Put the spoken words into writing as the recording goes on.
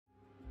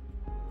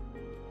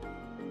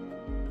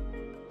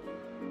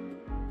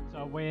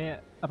So we're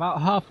about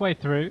halfway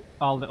through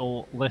our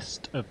little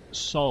list of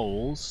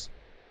souls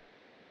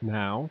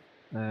now.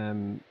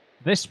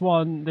 This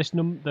one,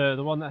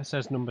 the one that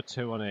says number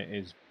 2 on it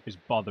is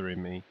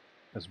bothering me,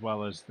 as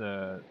well as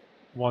the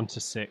 1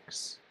 to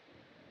 6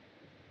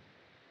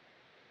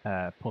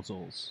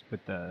 puzzles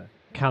with the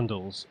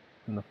candles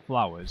and the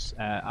flowers.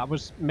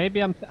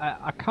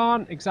 I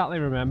can't exactly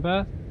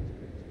remember,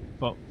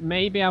 but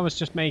maybe I was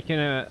just making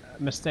a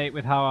mistake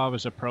with how I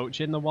was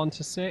approaching the 1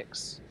 to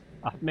 6.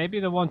 Maybe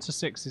the 1 to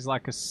 6 is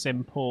like a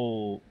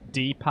simple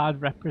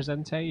D-pad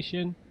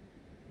representation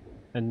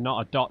and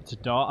not a dot to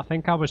dot. I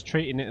think I was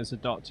treating it as a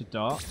dot to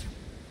dot.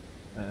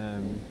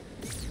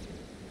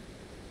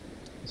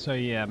 So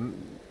yeah,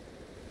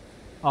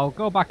 I'll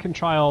go back and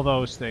try all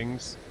those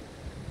things.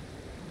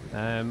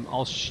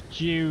 I'll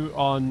stew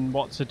on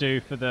what to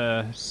do for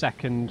the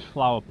second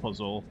flower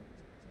puzzle.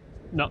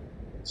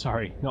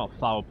 Sorry, not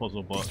flower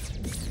puzzle, but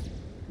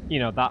you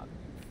know that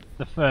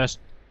the first.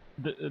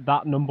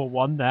 That number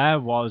 1 there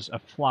was a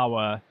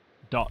flower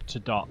dot to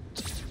dot.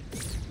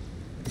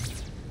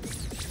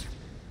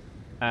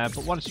 But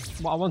what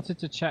I wanted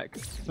to check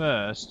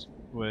first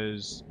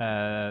was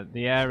the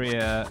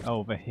area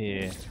over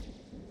here,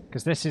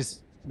 because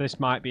this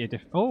might be a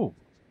different. Oh,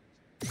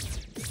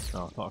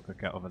 I thought I could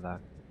get over there.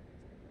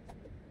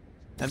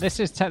 And this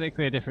is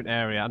technically a different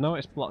area. I know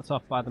it's blocked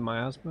off by the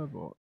miasma,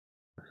 but.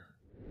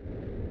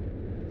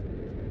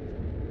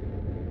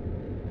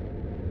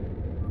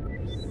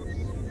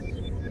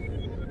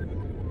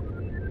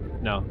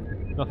 No,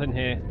 nothing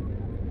here.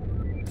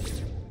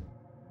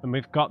 And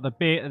we've got the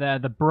bit there,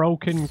 the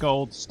broken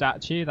gold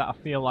statue that I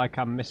feel like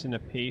I'm missing a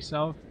piece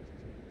of.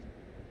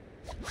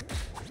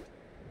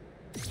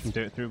 And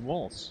do it through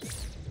walls.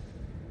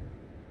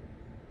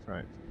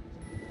 Right.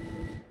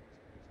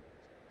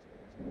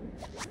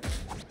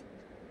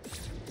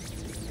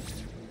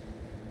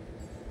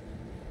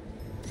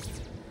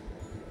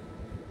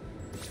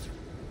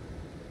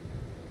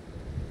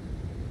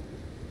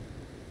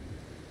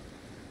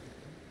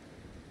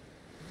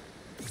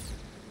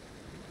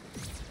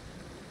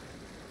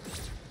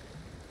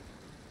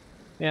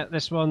 Yeah,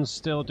 this one's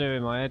still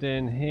doing my head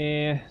in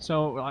here.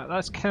 So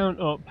let's count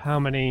up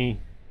how many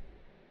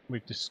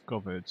we've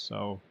discovered.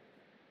 So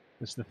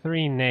there's the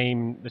three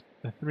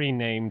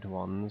named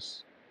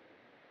ones.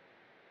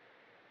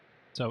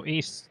 So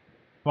East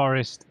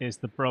Forest is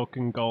the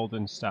broken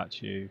golden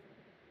statue.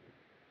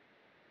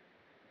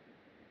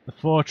 The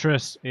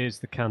fortress is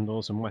the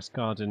candles, and West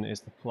Garden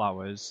is the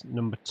flowers.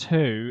 Number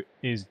 2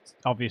 is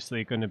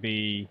obviously going to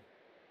be.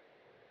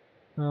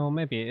 Well,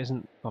 maybe it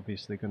isn't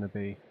obviously going to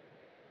be.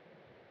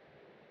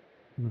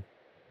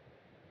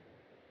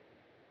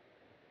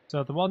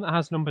 So the one that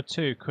has number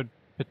 2 could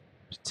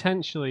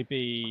potentially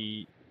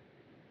be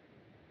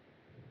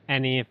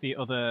any of the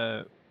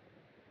other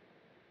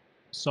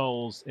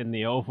souls in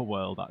the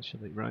overworld,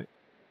 actually, right?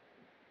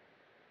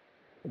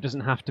 It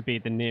doesn't have to be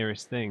the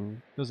nearest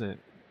thing, does it?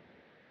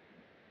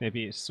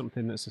 Maybe it's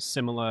something that's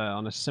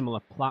on a similar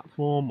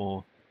platform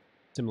or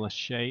similar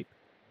shape.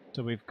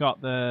 So we've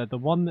got the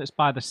one that's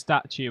by the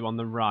statue on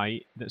the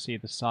right, that's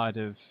either side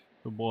of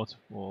the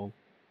waterfall.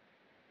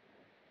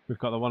 We've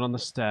got the one on the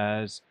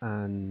stairs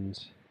and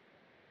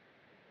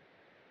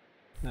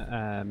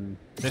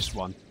this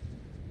one.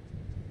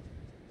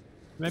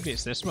 Maybe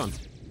it's this one.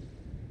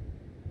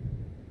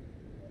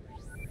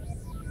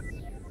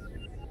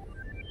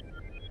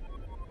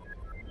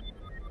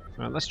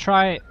 Right, let's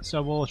try it.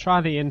 So we'll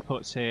try the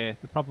inputs here.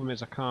 The problem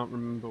is I can't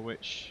remember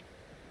which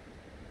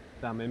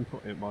damn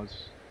input it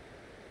was.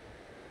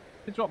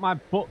 It's what my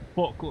book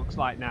looks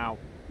like now.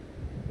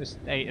 The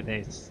state of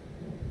this.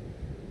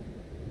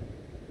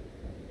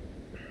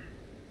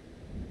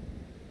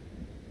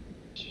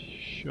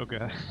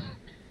 Sugar.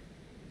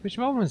 Which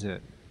one was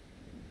it?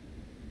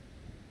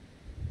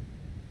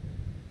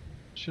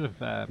 Should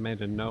have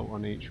made a note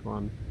on each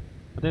one.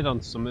 I did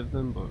on some of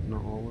them, but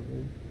not all of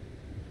them.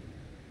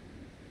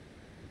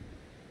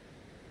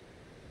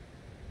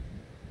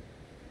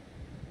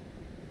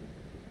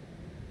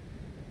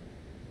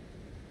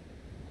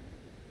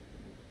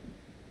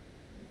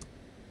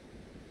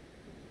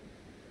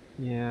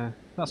 Yeah,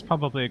 that's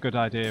probably a good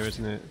idea,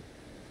 isn't it?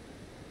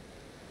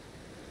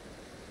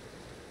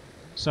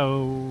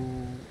 So,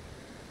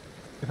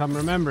 if I'm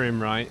remembering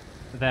right,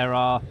 there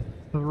are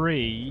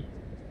 3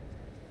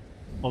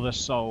 other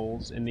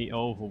souls in the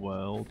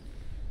overworld.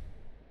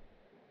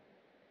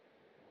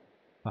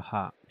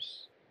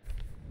 Perhaps.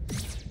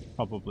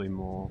 Probably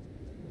more.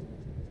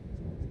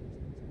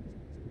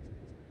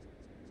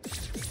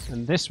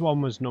 And this one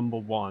was number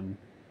 1.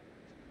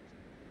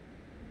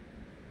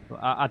 But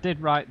I did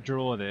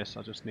draw this,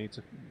 I just need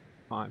to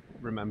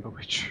remember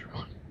which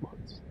one it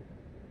was.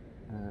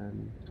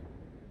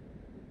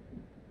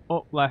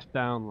 Up, left,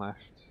 down, left.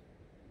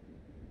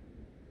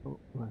 Up,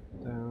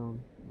 left, down,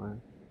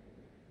 left.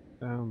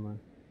 Down, left.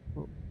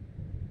 Up,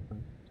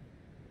 left.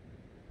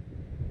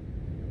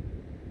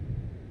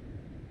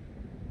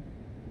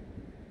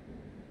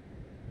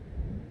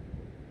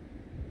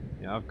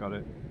 Yeah, I've got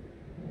it.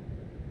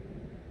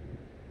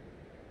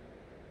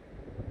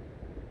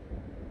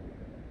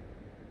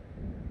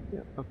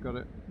 Yep, I've got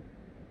it.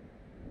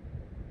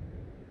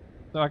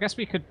 So I guess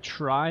we could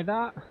try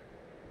that.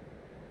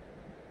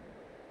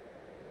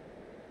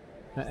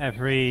 At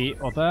every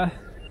other.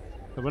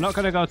 But we're not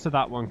going to go to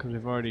that one because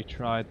we've already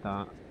tried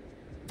that.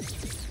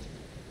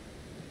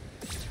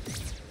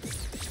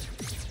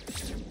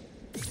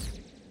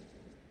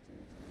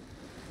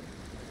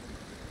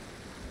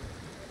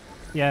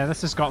 Yeah,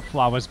 this has got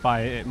flowers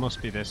by it. It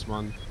must be this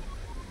one.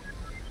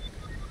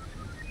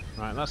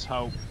 Right, let's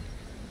hope.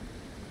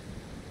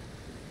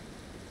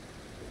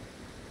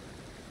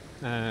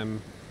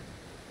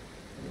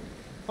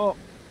 Up,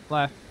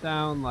 left,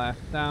 down,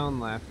 left, down,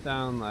 left,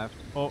 down, left,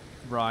 up,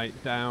 right,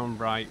 down,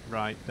 right,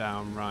 right,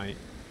 down, right.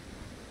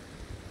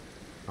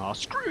 Oh,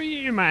 screw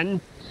you,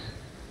 man!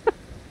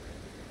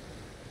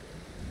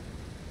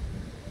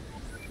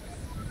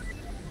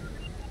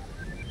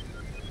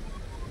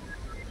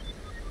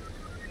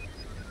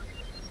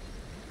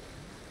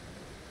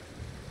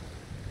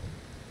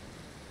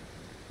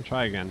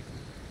 Try again.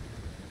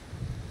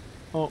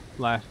 Up,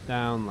 left,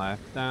 down,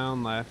 left,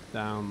 down, left,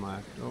 down,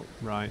 left, up,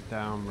 right,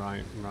 down,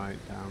 right, right,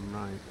 down,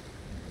 right.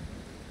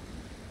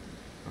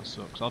 That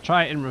sucks. I'll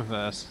try it in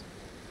reverse.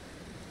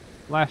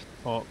 Left,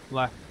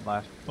 left,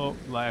 up,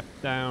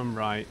 left, down,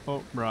 right,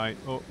 up, right,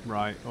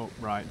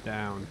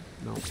 down.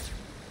 No.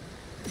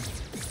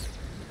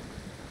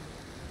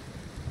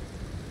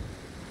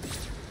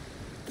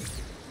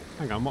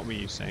 Hang on, what were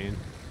you saying?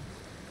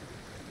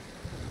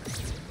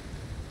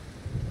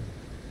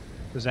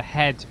 There's a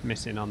head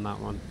missing on that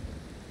one.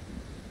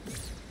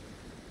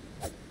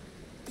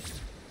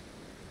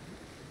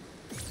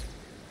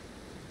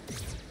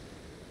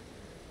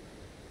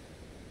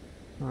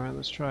 Alright,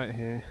 let's try it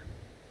here.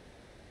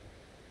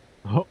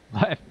 Up,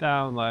 left,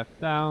 down, left,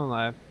 down,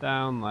 left,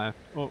 down, left,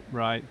 up,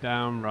 right,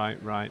 down,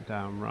 right,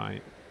 down,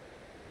 right.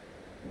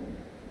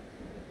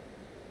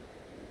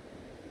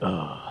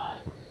 Ugh.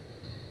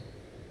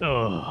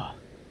 Ugh.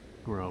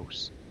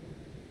 Gross.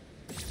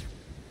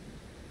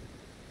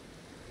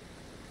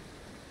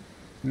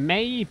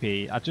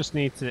 Maybe I just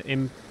need to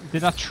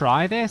did I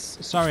try this?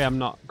 Sorry, I'm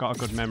not got a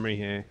good memory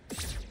here.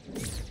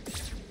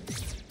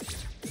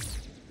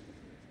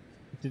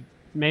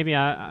 Maybe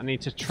I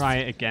need to try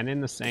it again in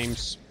the same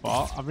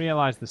spot. I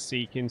realised the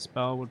seeking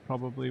spell would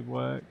probably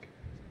work.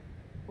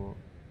 But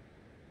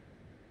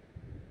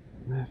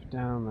left,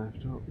 down,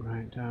 left, up,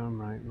 right, down,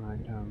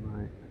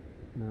 right.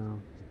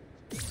 No.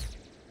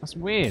 That's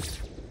weird.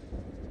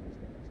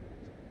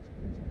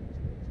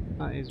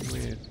 That is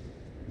weird.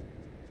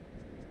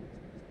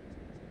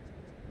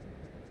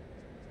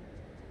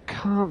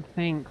 Can't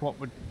think what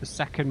would the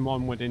second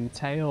one would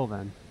entail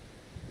then.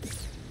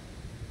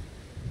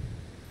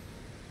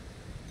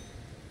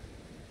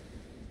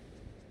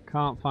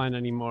 Can't find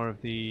any more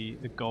of the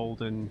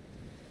golden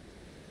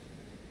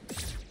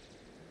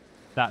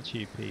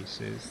statue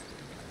pieces.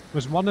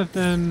 Was one of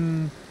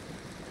them...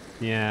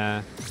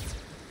 Yeah.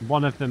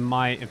 One of them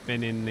might have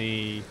been in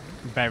the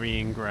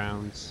burying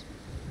grounds.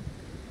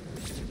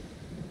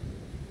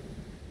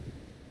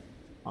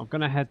 I'm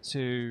gonna head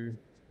to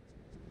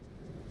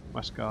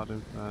West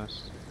Garden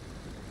first.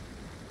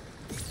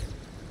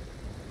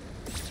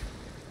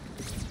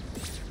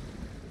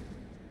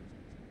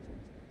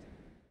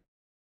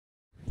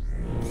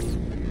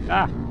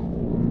 Ah!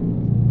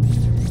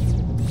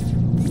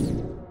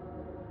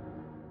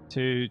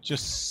 To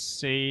just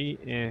see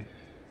if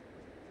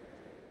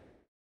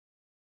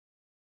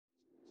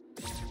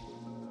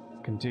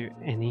I can do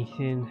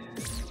anything.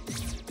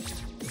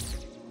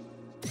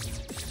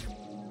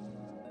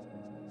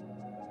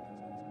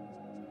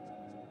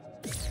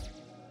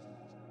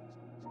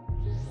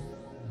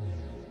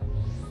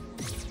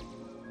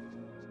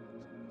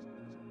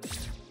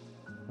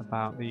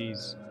 About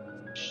these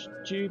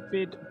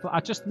stupid...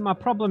 my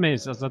problem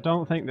is I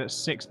don't think that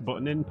 6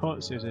 button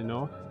inputs is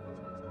enough.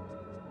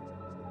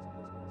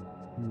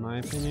 In my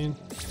opinion.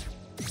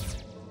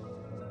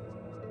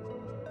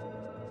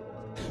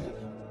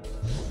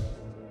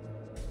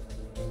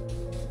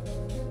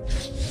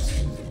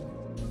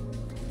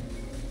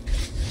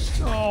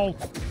 Oh!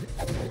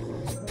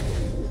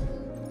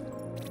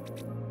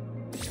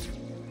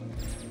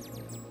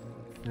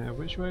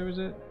 Which way was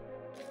it?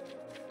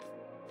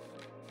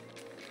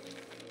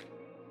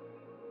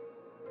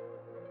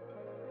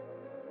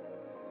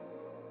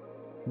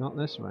 Not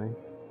this way.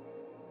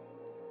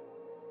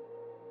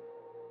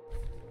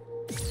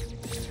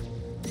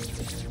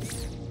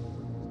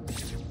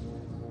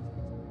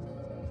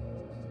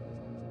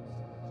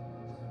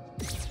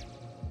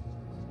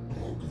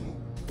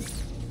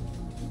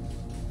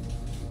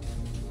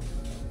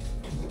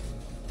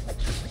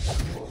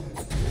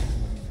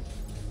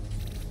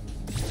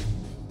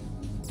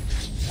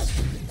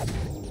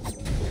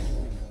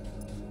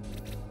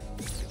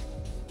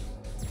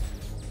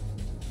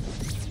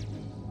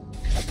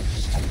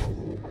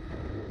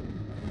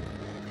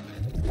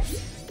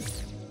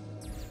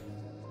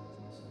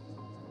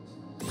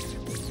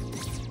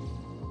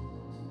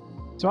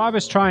 So I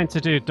was trying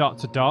to do dot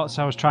to dot,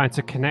 so I was trying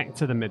to connect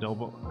to the middle,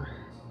 but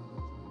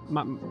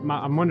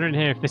I'm wondering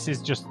here if this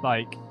is just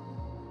like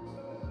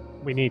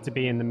we need to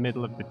be in the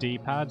middle of the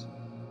D-pad.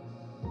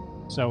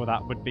 So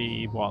that would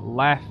be, what,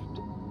 left?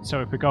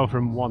 So if we go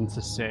from 1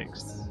 to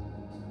 6,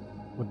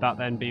 would that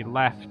then be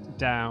left,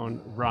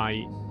 down,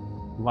 right,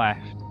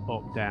 left,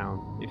 up,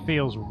 down? It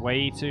feels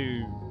way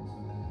too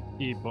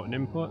few button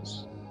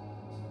inputs.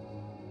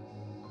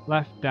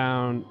 Left,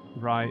 down,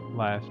 right,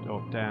 left,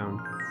 up,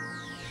 down.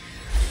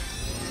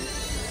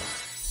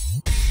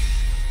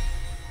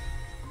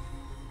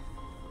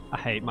 I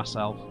hate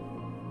myself.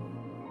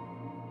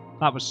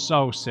 That was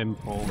so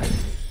simple.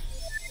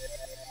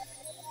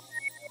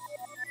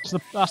 So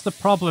that's the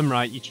problem,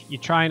 right? You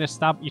try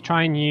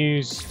and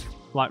use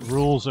like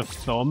rules of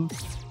thumb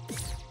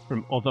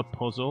from other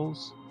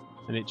puzzles,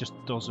 and it just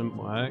doesn't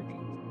work.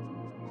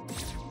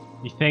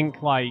 You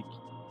think like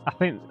I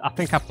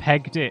think I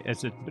pegged it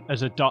as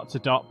a dot to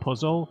dot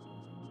puzzle,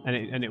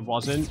 and it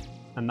wasn't,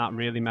 and that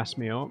really messed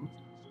me up.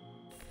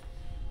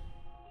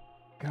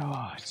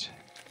 God.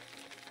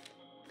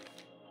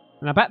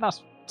 And I bet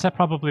that's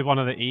probably one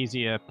of the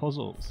easier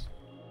puzzles,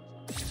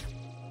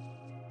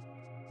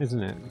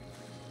 isn't it?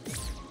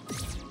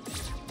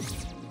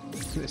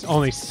 It's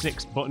only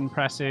 6 button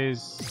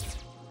presses.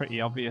 Pretty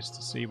obvious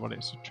to see what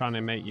it's trying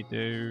to make you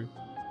do.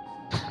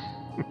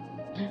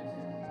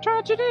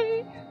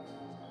 Tragedy!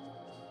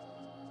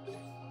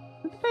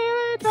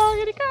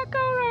 It can't go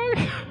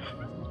right.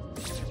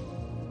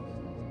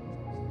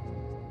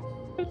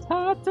 It's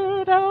hard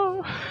to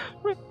know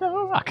with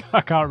no...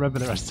 I can't remember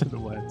the rest of the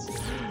words.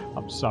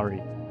 I'm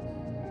sorry.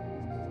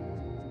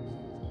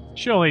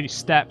 Surely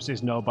Steps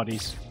is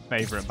nobody's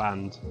favourite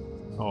band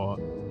or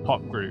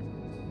pop group.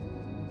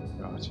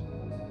 God.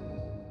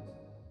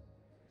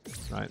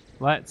 Right,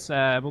 let's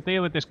we'll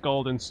deal with this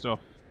golden stuff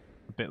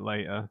a bit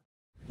later.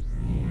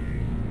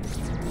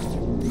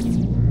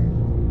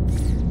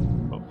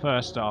 But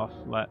first off,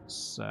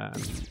 let's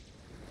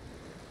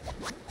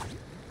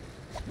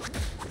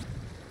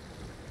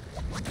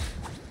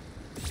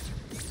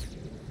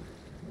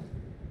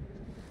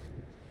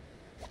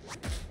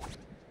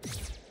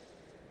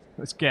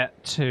let's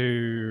get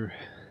to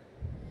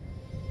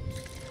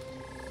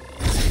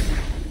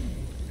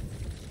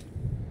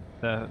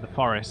the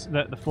forest,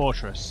 the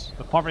fortress,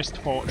 the forest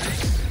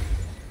fortress.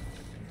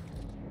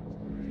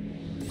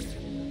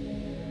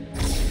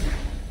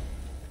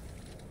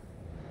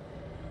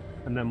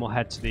 And then we'll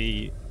head to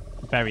the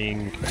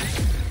burying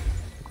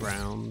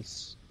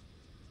grounds.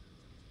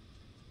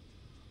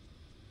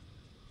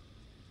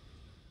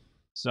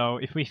 So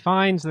if we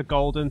find the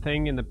golden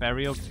thing in the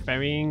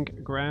burying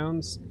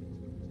grounds,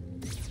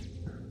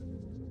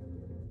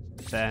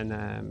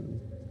 then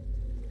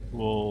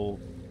we'll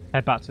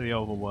head back to the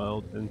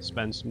overworld and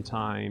spend some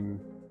time,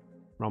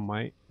 wrong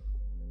way,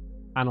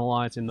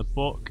 analysing the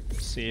book,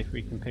 see if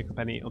we can pick up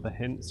any other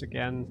hints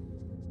again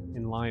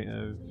in light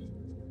of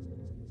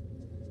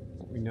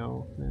what we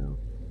know now.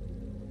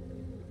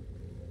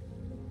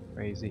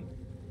 Crazy.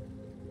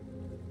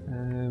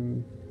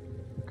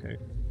 Okay.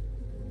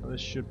 So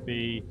this should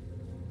be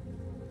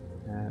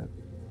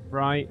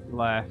right,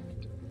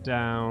 left,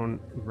 down,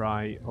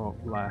 right, up,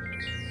 left.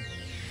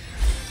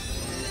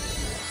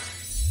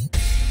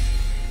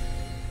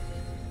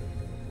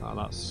 Oh,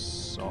 that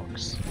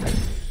sucks.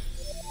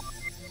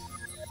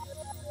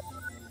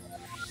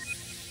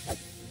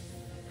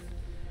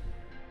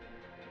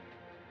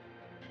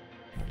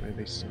 That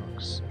really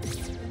sucks.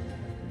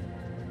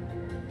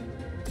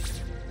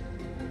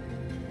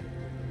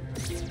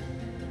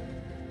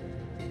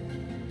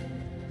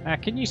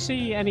 Can you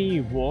see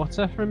any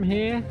water from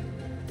here?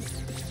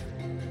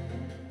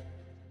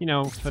 You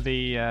know, for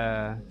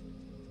the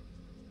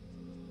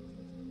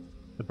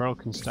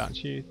broken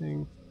statue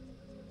thing.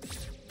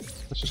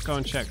 Let's just go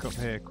and check up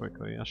here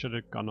quickly. I should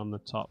have gone on the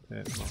top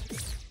here, but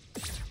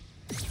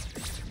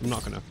I'm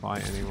not going to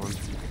fight anyone.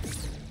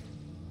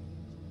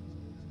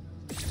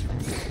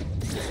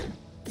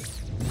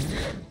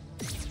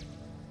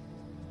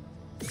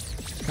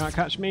 Can't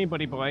catch me,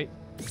 buddy boy.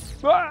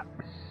 Ah!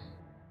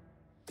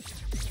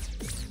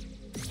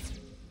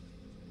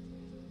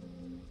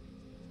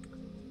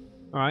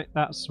 Alright,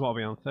 that's what are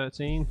we on,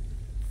 13?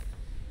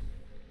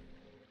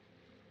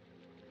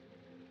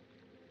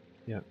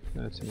 Yep,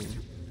 13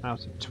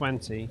 out of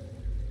 20.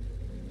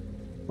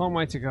 Long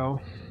way to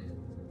go.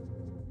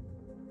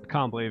 I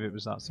can't believe it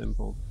was that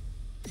simple.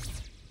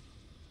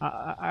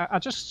 I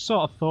just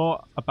sort of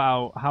thought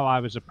about how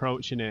I was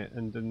approaching it,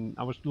 and then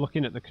I was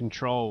looking at the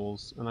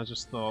controls, and I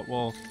just thought,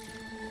 well,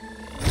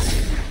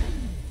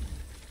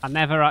 I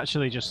never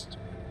actually just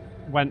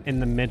went in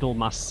the middle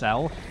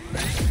myself.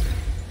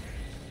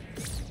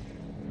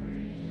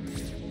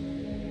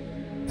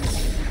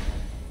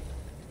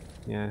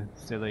 Yeah,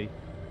 silly.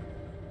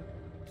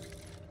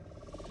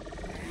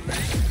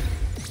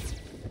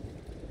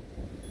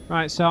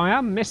 Right, so I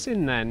am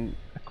missing then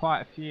quite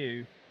a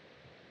few.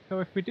 So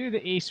if we do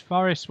the East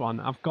Forest one,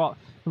 I've got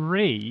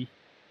 3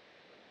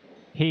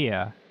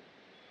 here.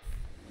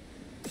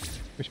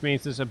 Which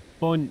means there's a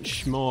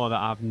bunch more that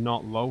I've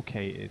not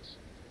located.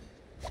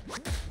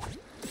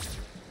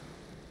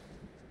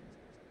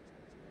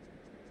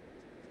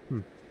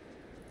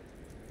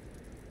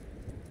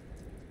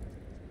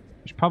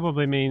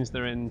 probably means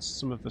they're in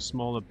some of the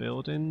smaller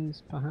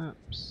buildings,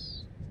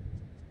 perhaps.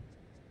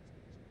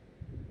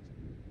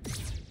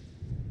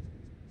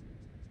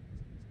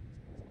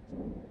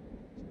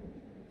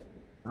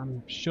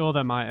 I'm sure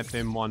there might have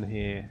been one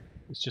here.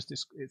 It's just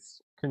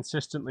it's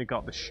consistently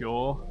got the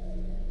shore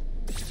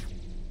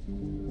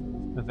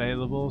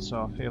available,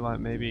 so I feel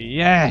like maybe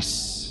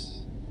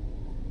yes.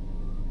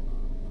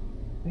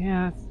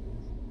 Yeah.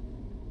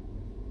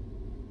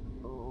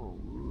 Oh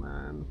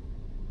man,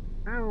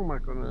 how am I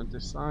gonna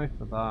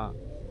decipher that?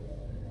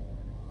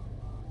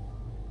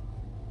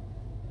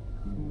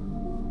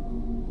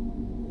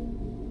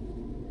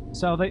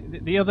 So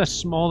the other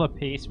smaller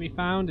piece we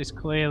found is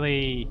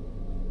clearly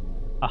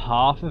a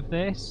half of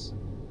this.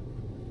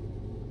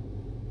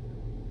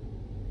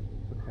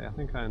 Okay, I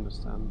think I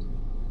understand.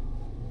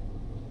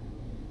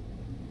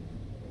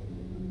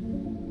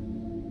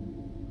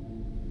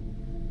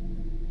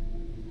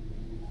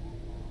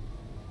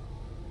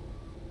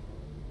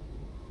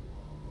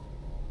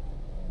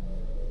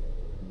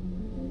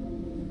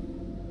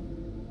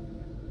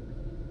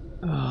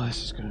 Oh,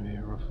 this is going to be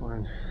a rough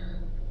one.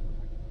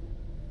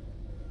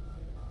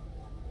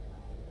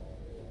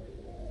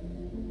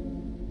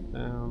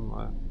 Down,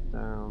 left,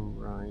 down,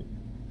 right.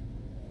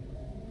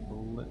 A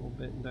little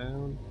bit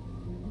down.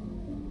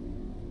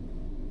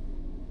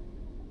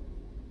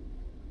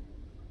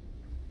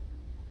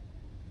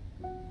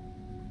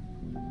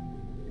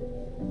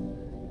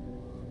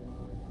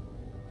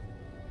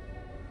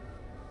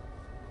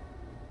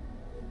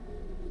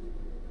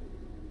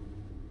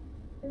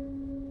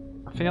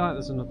 I feel like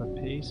there's another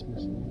piece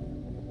missing.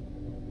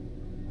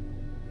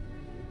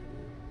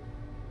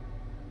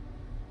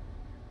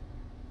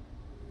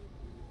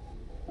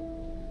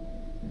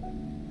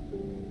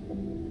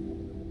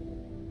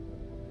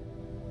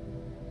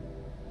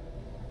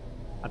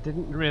 I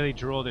didn't really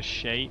draw the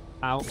shape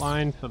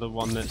outline for the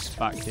one that's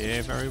back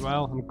here very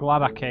well. I'm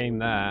glad I came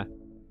there.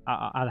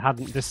 I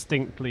hadn't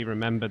distinctly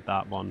remembered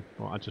that one,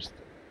 but I just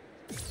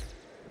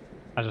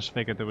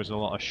figured there was a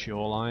lot of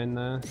shoreline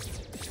there.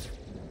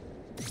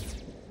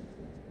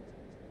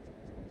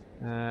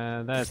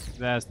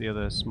 There's the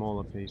other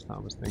smaller piece that I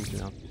was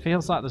thinking of.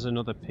 Feels like there's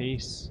another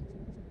piece,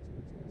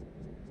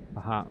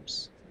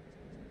 perhaps.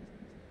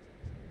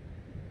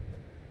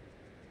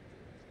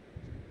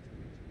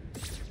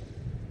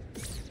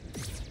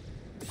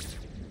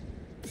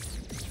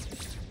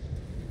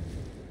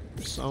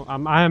 So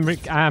I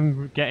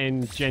am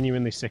getting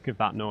genuinely sick of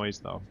that noise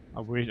though.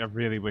 I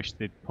really wish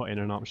they'd put in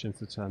an option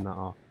to turn that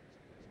off.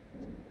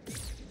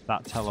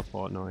 That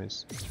teleport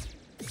noise.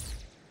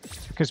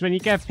 Because when you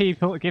give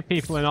people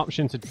an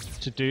option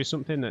to do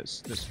something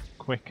that's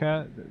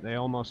quicker, they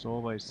almost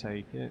always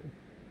take it.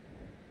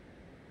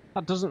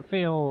 That doesn't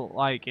feel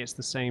like it's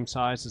the same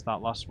size as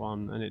that last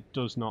one, and it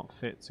does not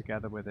fit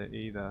together with it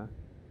either.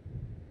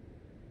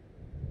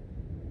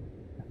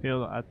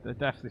 It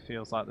definitely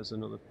feels like there's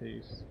another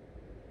piece.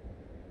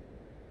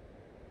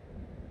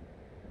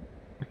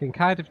 I can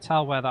kind of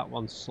tell where that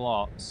one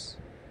slots.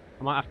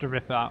 I might have to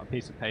rip out a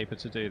piece of paper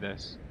to do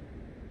this.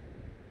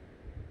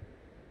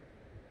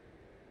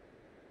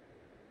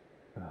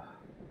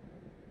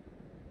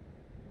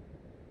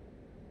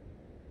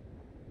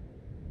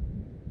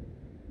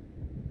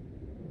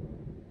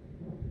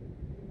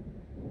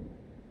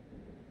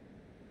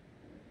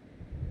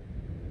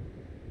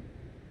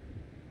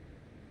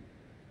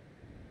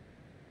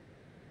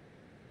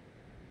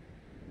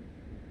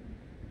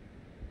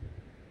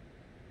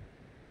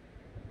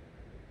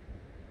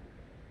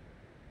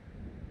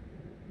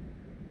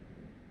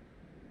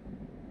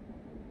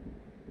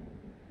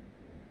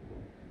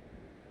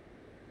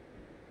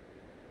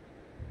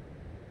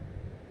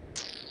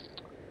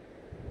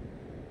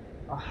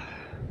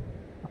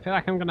 I feel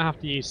like I'm gonna have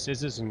to use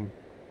scissors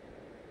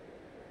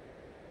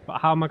but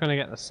how am I gonna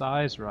get the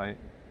size right?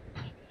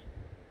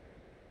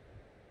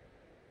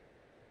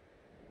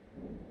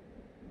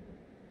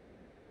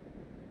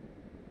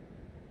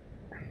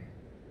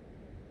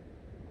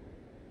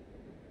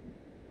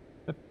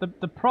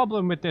 The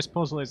problem with this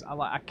puzzle is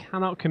I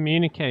cannot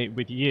communicate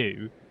with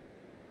you,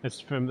 as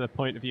from the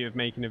point of view of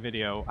making a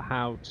video,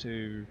 how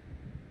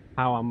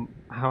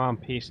I'm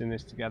piecing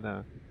this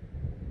together.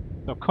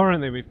 So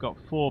currently we've got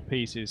 4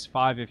 pieces,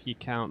 5 if you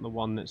count the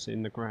one that's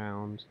in the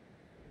ground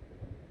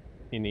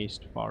in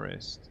East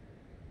Forest.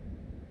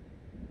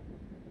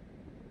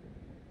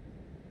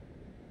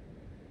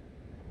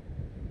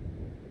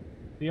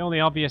 The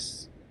only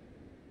obvious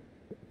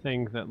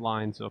thing that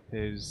lines up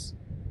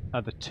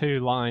are the 2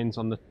 lines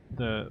on the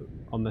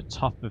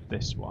top of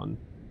this one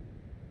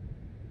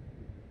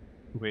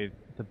with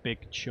the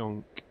big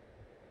chunk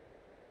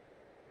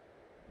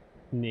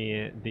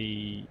near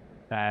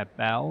their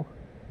bell.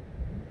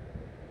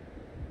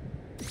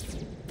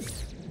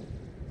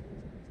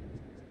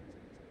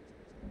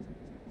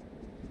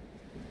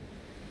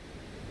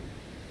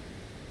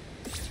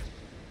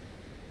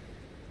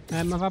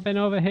 Have I been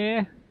over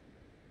here?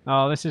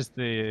 Oh, this is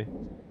the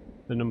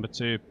number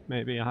 2.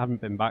 Maybe I haven't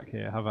been back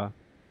here, have I?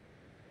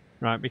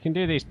 Right, we can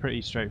do these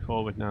pretty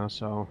straightforward now,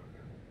 so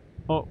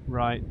Up,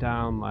 right,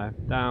 down,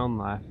 left, down,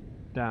 left,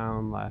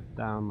 down, left,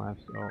 down,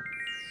 left, up.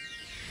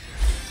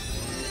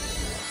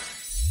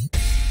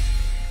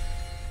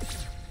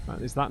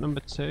 Right, is that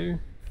number 2?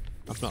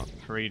 I've not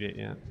freed it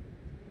yet.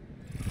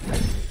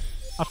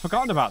 I've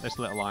forgotten about this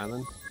little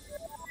island.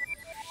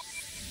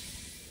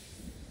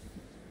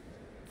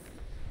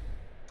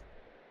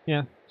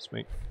 Yeah,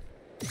 sweet.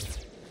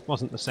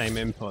 Wasn't the same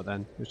input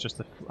then. It was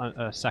just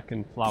a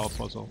second flower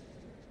puzzle.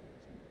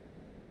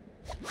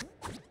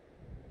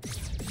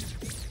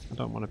 I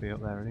don't want to be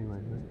up there anyway,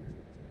 right?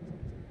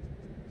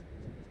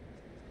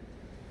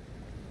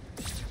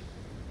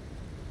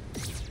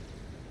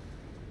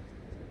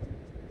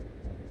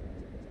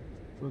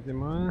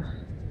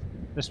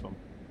 This one.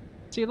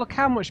 See, look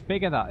how much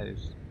bigger that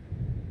is.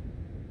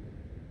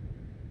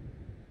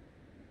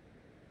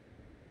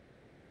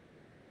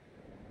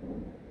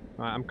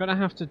 Right, I'm gonna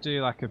have to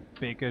do like a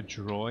bigger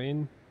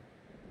drawing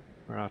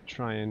where I'll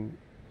try and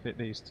fit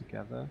these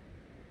together.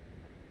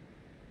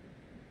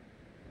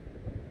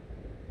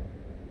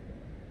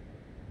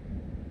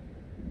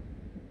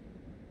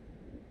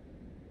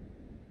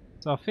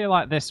 So I feel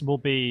like this will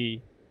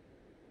be...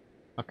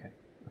 Okay.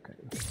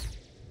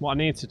 What I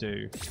need to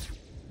do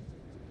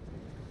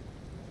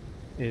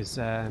is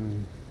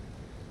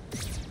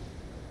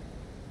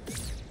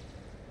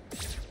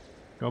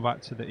go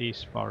back to the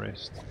East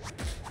Forest.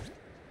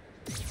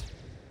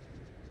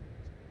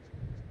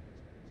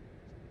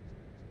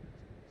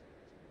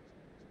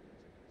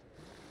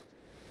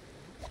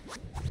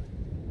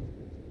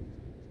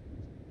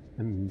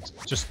 And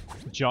just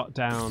jot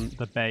down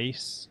the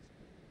base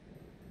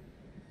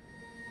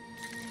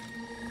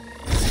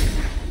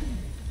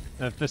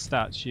of the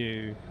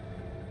statue,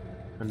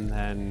 and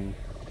then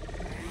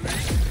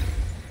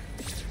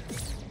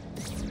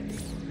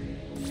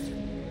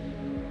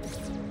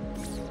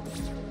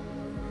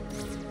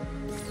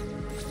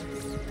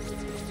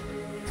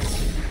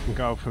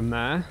go from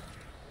there.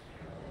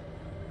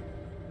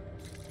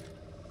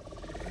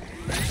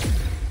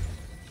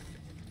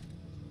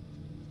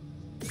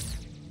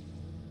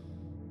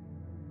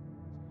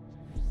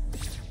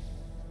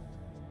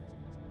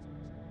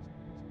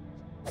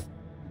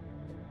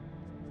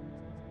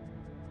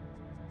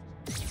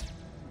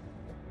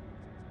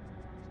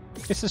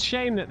 It's a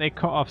shame that they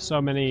cut off so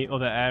many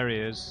other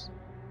areas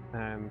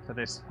for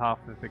this half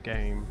of the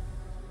game,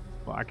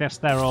 but I guess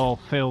they're all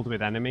filled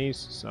with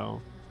enemies,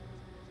 so...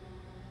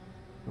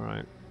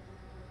 Right.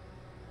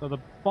 So the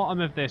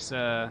bottom of this,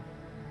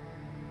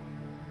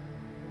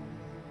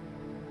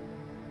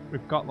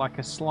 we've got like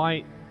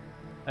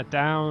a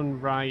down,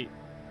 right,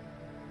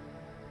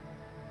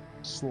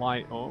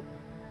 slight up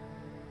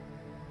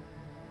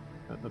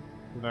at the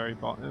very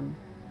bottom,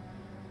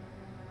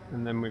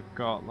 and then we've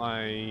got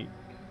like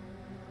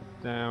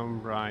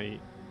down, right.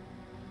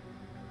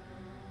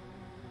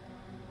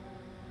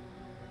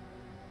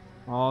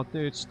 Oh,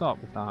 dude, stop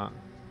with that.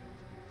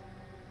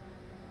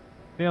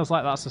 Feels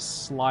like that's a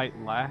slight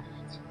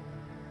left.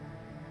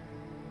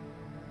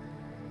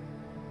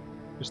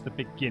 Just the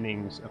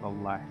beginnings of a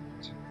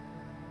left.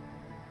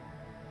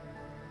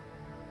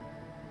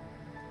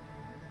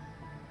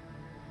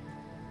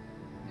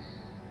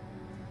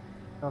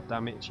 God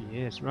damn itchy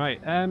ears.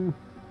 Right,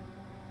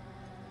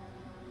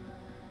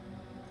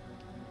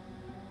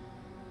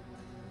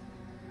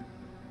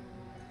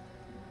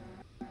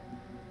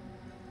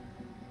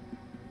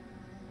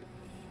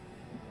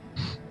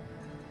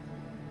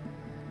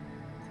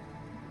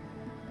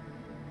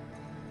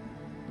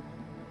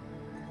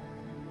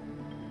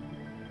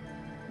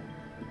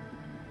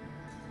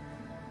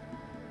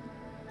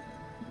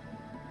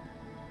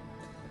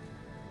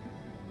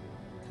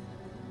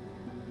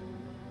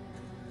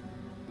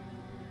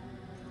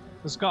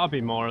 there's got to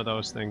be more of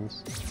those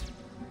things.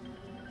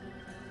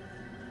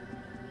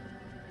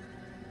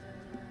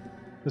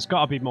 There's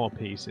got to be more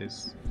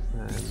pieces.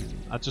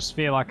 I just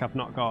feel like I've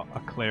not got a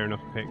clear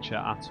enough picture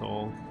at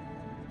all.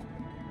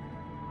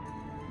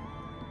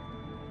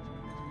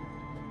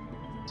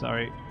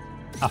 Sorry,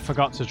 I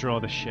forgot to draw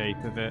the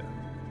shape of it,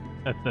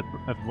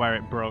 of where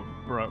it broke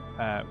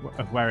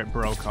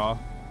off.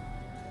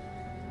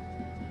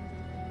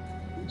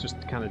 It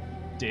just kind of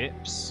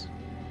dips.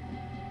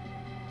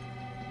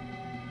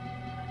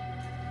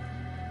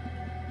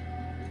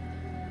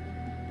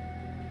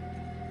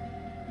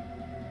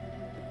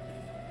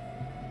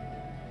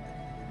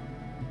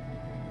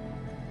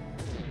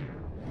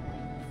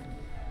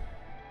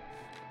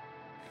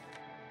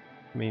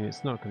 I mean,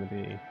 it's not going to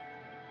be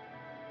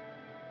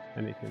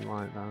anything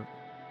like that.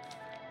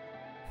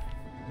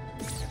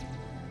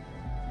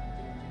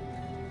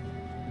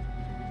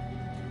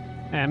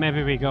 Yeah,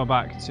 maybe we go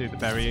back to the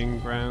burying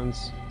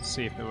grounds,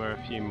 see if there were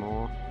a few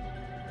more.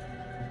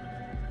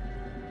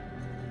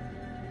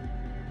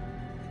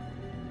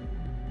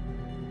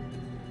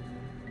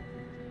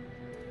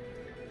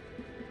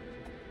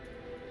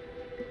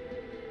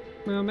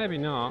 Well, maybe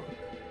not.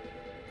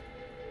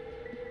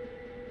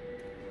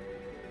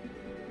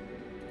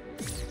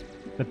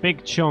 The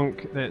big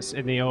chunk that's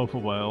in the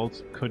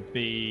overworld could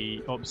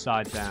be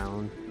upside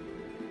down.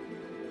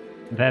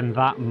 then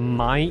that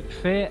might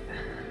fit.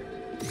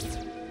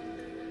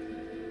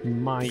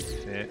 Might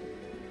fit.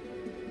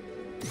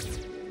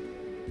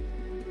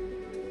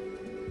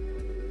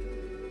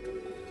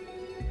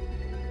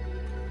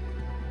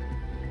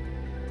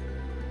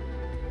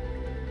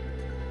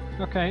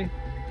 Okay.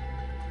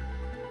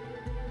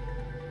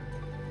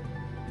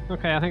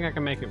 Okay, I think I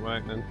can make it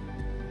work then.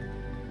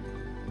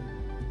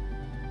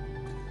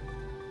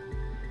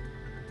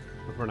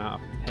 I've run out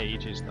of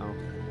pages though.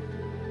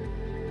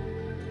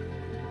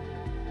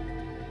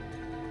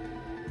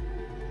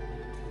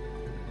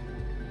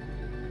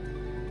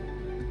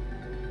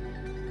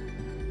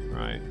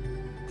 Right.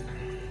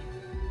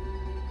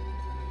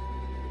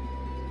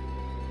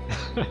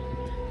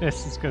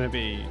 This is going to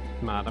be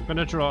mad. I'm going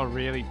to draw a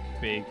really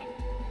big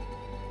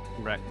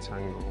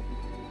rectangle.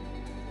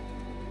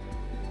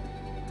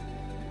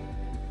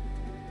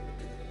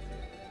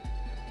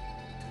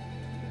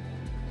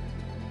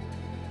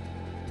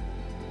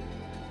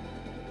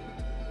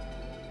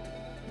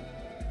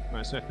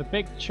 Right, so if the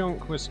big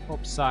chunk was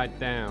upside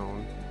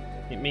down,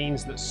 it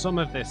means that some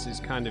of this is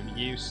kind of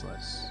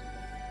useless.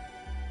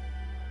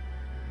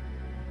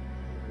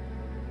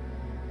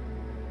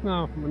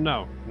 No,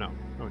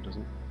 it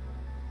doesn't.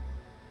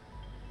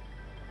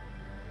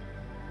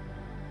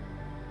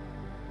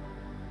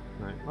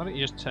 Right, why don't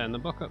you just turn the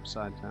book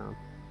upside down?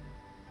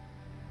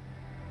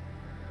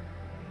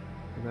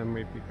 And then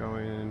we'd be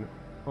going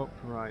up,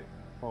 right,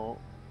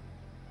 up.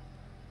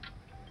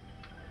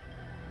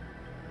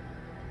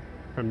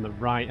 From the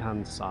right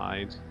hand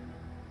side.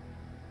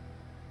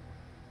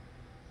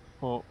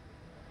 Up,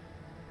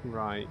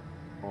 right,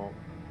 up.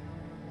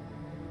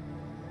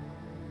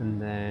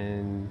 And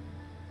then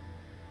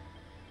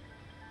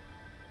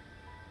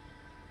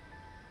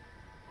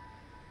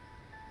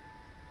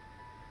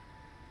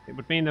it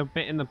would mean the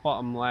bit in the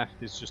bottom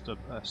left is just a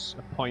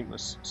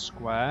pointless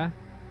square,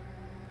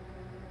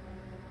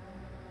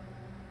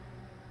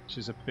 which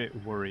is a bit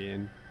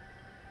worrying.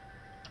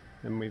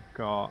 Then we've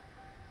got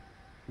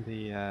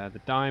the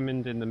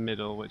diamond in the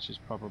middle, which is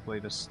probably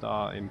the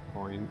starting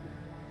point,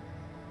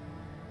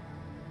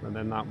 and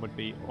then that would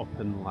be up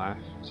and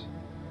left.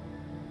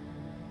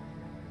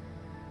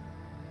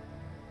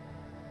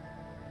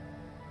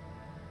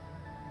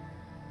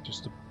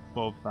 Just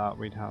above that,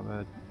 we'd have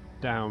a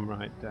down,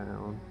 right,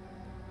 down.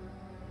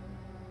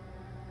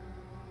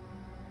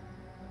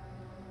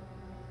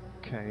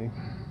 Okay.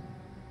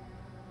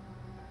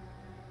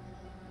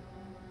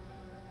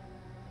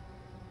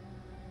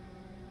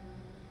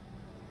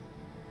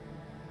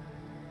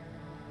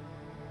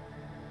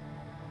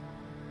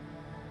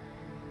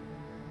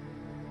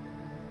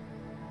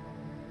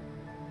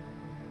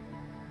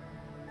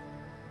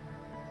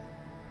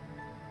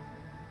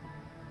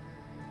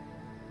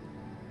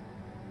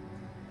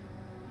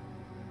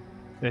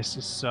 This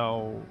is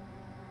so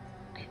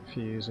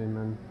confusing,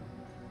 man.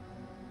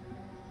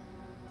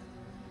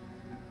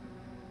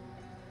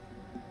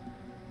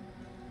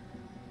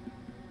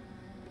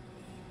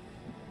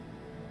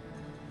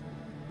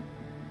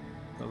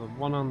 So the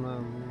one on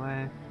the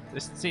left.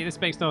 This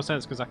makes no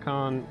sense because I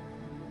can't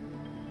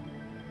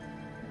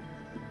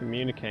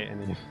communicate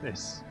any of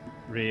this,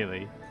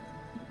 really.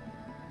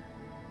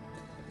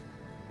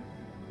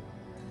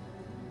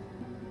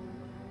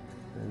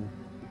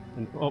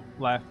 And up,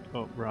 left,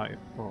 up, right,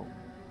 up.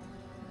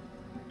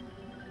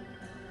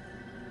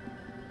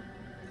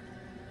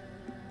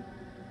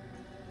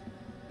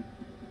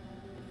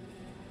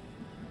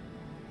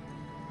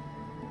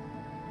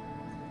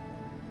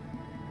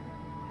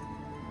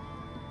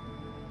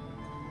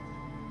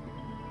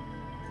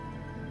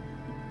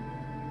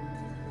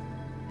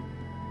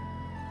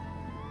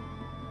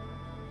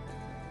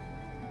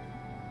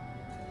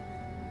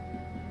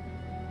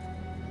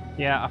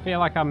 Yeah, I feel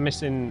like I'm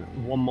missing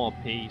one more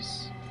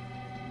piece.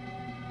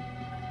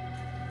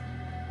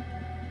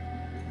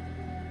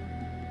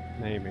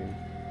 Maybe.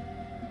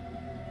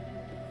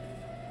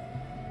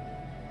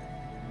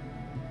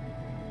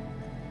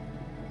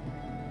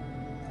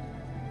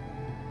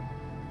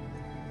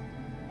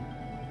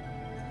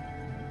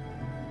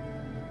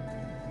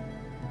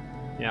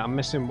 Yeah, I'm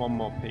missing one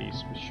more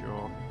piece for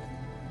sure.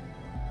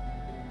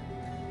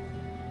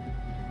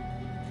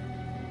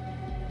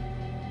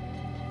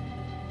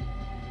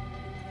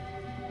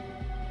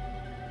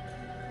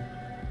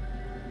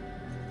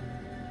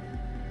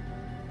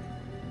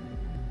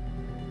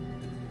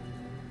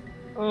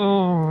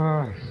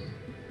 Oh.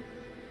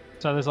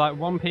 So there's like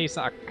one piece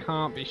that I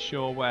can't be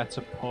sure where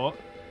to put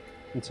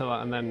until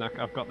and then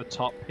I've got the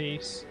top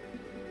piece.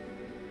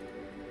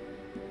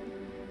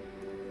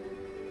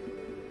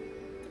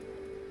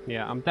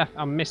 Yeah,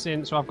 I'm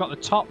missing. So I've got the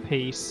top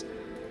piece.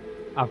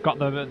 I've got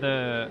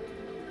the.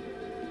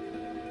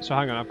 So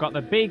hang on, I've got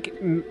the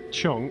big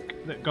chunk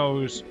that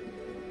goes.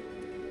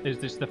 Is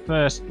this the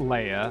first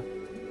layer?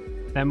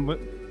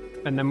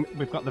 And then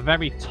we've got the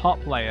very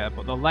top layer,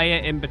 but the layer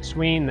in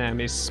between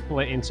them is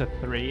split into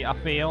three, I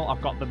feel.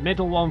 I've got the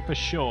middle one for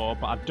sure,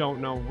 but I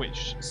don't know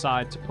which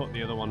side to put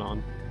the other one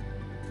on.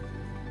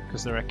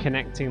 Because there are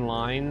connecting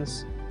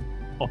lines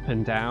up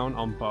and down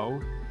on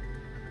both.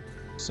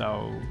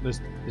 So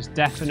there's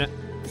definitely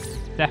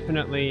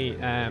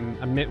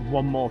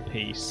one more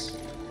piece,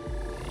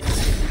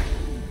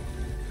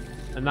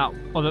 and that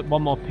other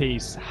one more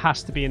piece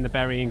has to be in the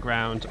burying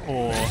ground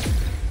or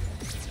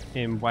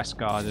in West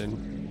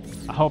Garden.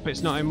 I hope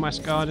it's not in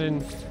West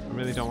Garden. I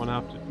really don't want to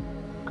have to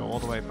go all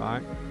the way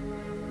back.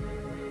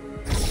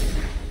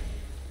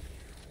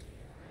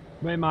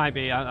 But it might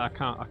be. I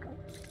can't.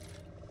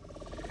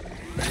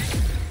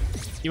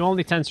 You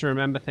only tend to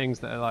remember things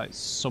that are like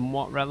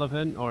somewhat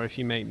relevant, or if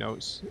you make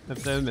notes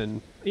of them.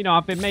 And you know,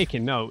 I've been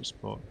making notes,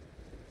 but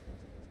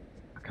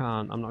I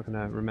can't. I'm not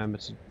gonna remember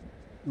to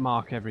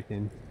mark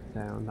everything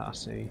down that I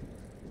see.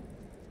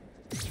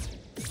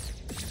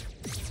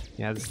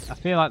 Yeah, I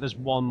feel like there's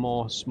one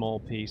more small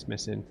piece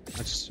missing. I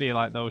just feel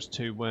like those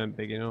two weren't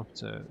big enough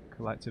to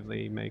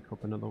collectively make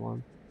up another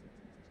one.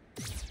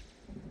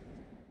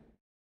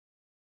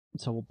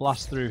 So we'll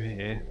blast through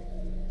here.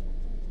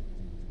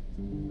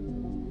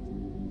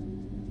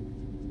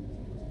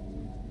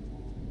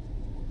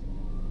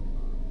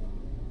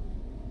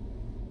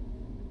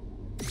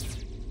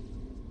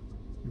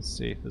 Let's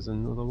see if there's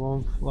another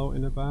one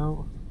floating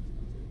about.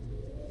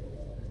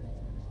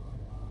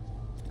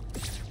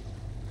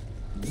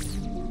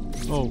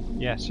 Oh,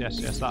 yes,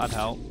 that'd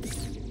help.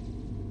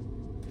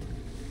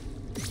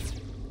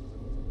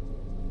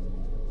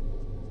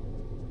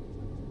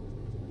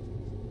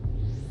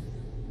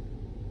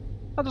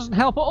 That doesn't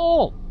help at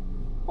all!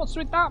 What's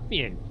with that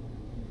view?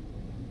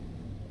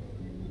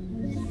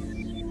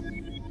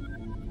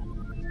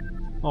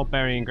 Oh,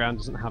 Burying Ground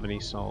doesn't have any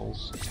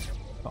souls,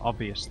 for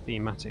obvious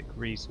thematic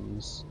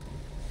reasons.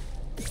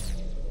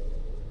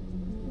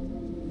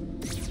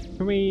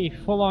 Can we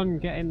full on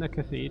get in the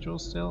cathedral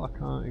still? I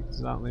can't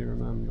exactly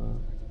remember.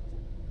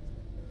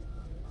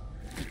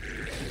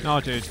 No,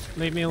 dude,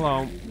 leave me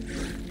alone.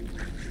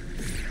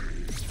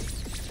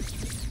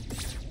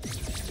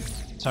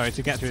 Sorry,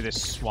 to get through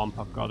this swamp,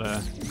 I've got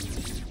a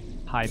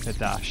hyper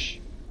dash.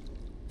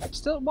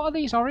 Still, what are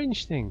these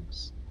orange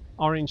things?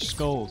 Orange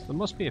skulls. There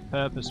must be a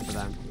purpose for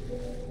them.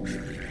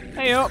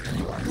 Hey up,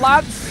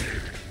 lads!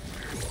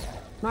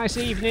 Nice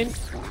evening.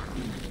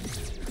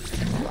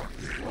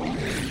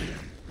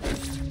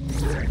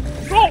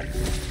 Oh!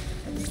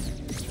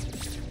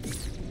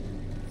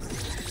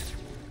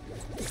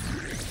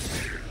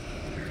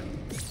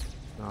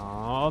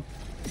 Oh,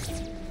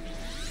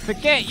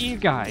 forget you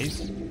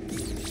guys.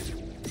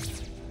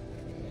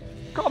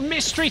 Got a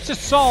mystery to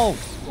solve.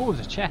 Oh,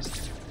 there's a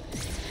chest.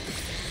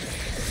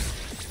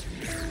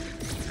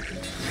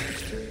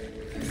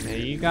 There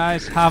you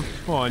guys have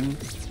fun.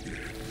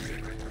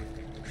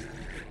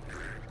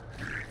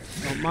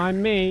 Don't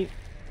mind me.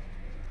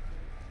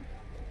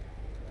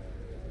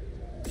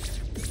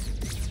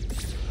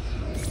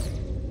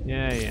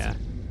 Yeah.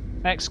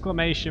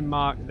 Exclamation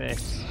mark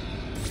this.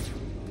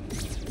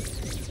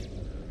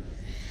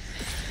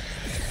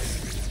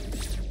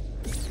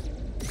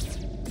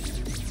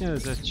 Yeah,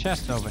 there's a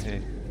chest over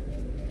here.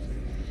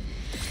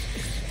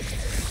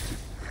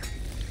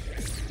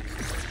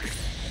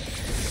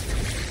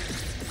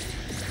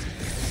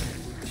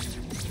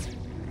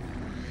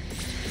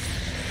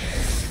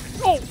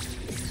 Oh!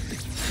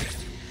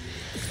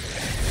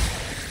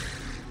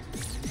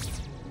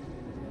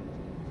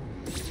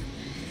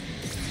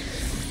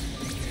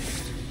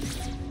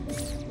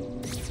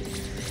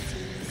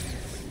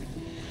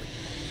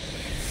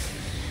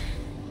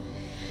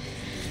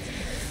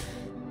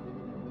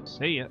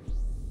 See ya.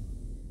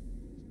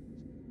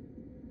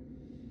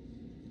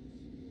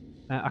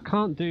 I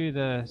can't do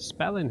the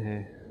spell in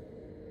here.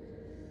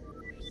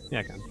 Yeah,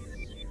 I can.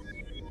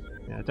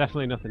 Yeah,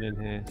 definitely nothing in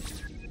here.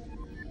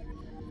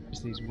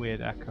 Just these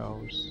weird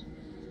echoes.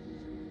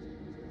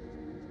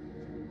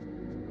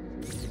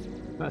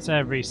 Let's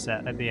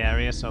reset at the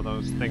area so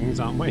those things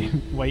aren't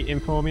waiting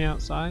for me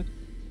outside.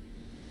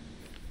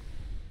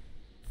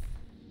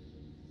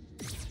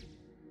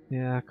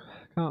 Yeah, I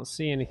can't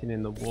see anything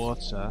in the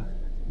water.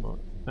 But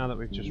now that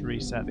we've just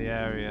reset the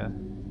area,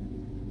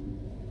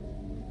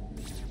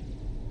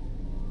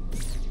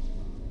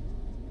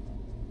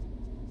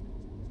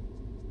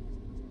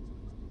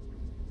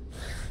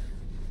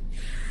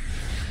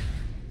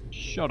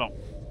 shut up.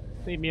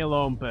 Leave me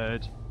alone,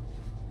 bird.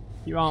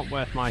 You aren't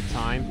worth my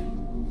time.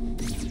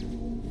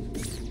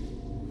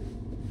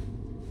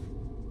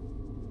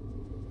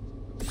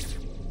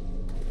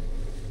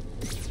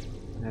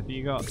 Have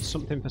you got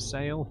something for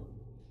sale?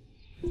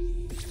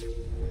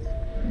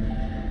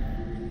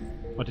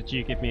 Or did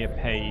you give me a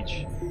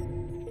page?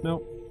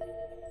 Nope.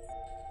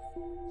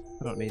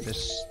 I don't need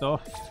this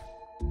stuff.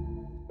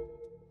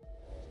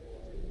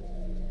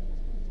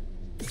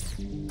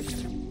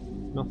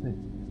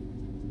 Nothing.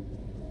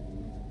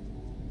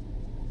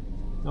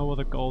 No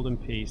other golden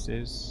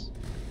pieces.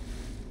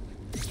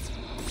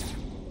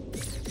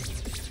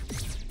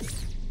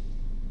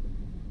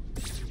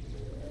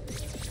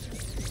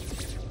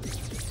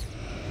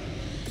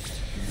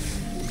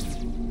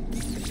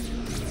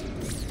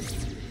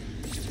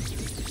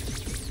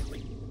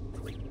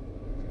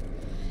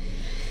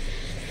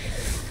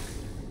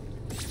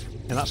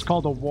 Yeah, that's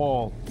called a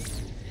wall.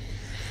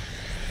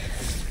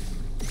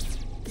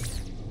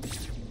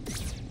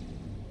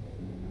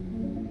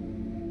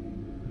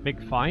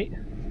 big fight.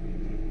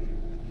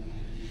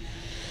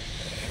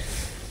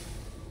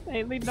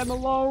 Hey, leave them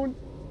alone!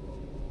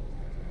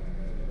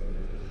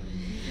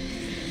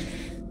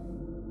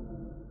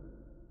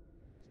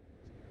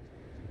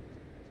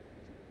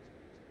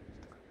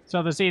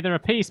 So there's either a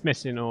piece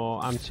missing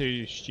or I'm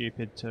too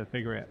stupid to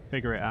figure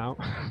it out.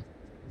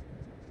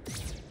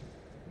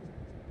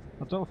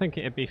 I don't think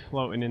it'd be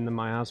floating in the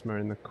miasma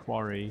in the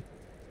quarry.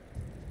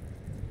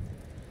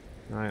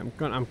 Right,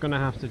 I'm gonna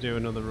have to do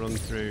another run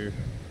through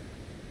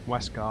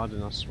West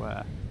Garden, I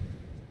swear.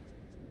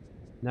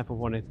 Don't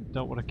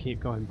want to keep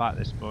going back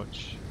this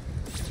much.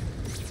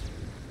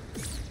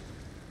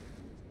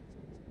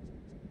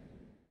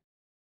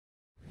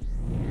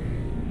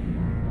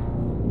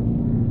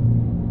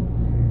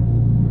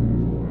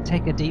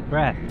 Take a deep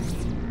breath.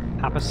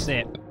 Have a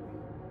sip.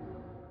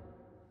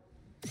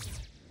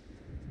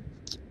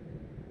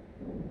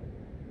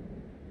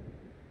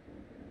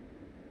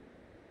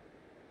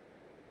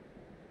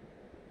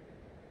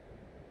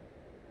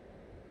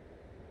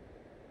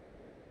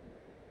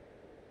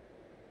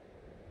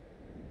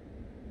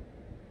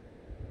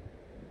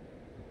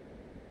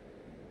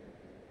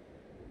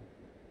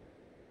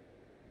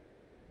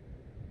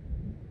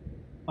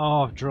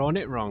 Oh, I've drawn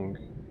it wrong.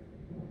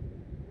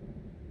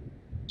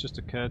 Just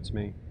occurred to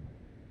me.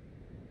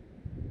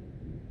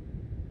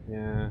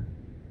 Yeah.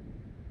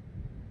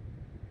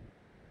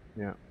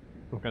 Yeah.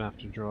 I'm gonna have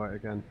to draw it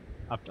again.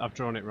 I've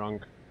drawn it wrong.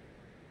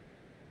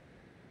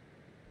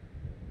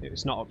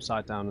 It's not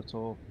upside down at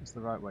all. It's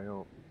the right way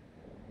up.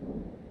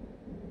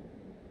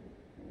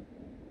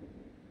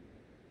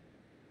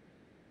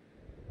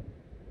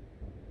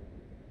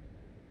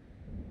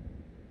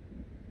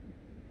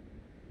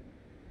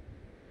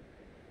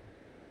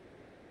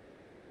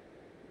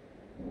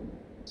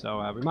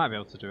 So we might be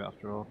able to do it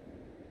after all.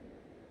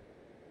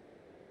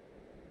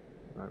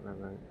 Right.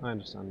 I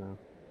understand now.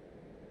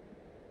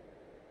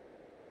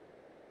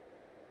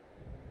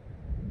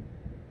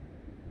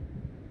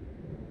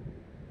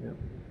 Yep.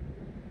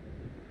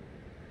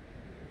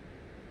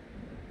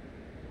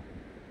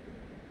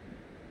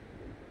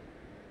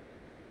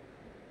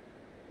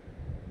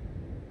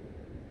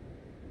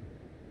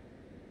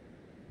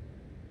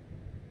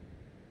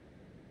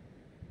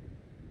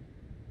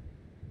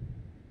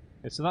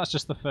 Okay, so that's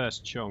just the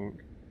first chunk.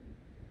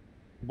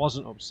 It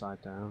wasn't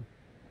upside down.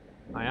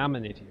 I am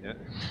an idiot.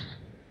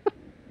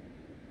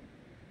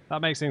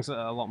 That makes things a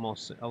lot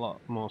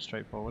more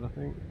straightforward, I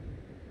think.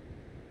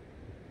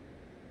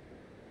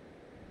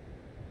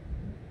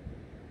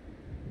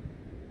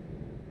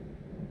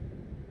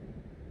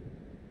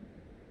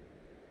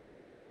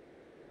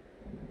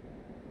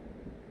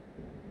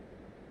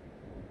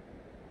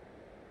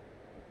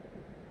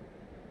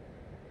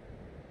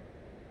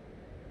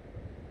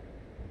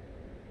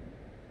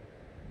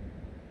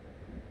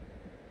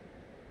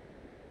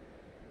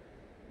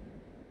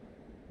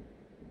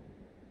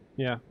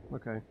 Yeah,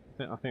 okay.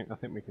 I think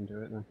we can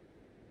do it then.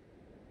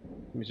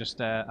 Let me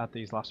just add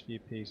these last few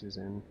pieces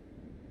in.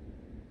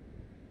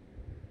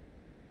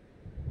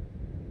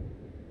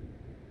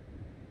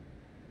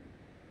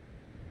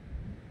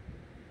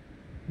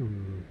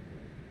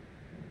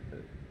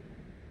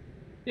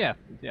 Yeah,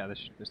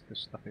 this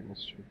I think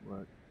this should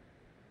work.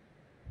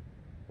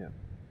 Yeah.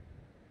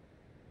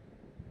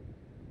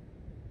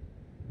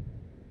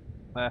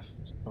 Left,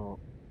 up,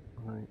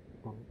 right,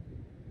 up,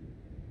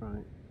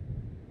 right,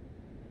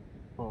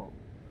 up.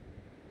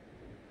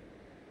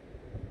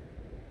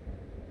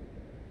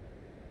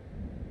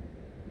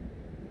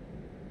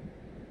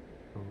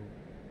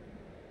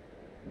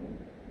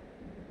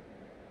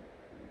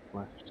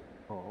 Left,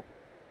 up.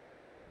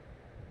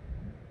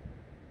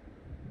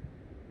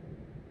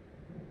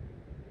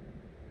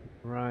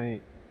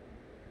 Right,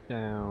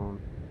 down.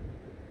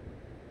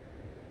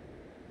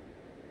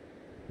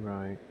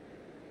 Right.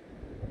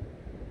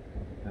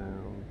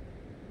 Down.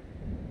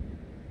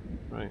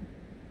 Right.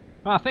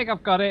 Oh, I think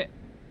I've got it.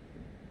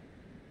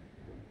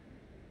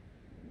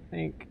 I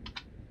think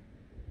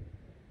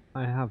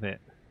I have it.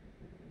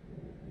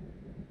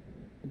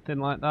 Something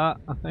like that,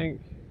 I think.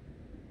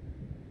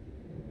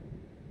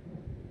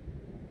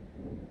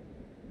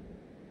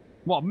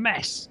 What a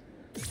mess!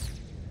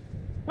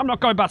 I'm not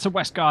going back to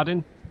West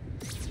Garden.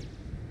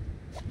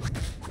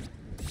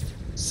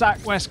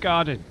 Sack West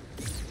Garden.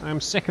 I'm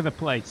sick of the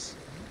place.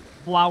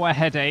 Flower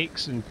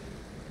headaches and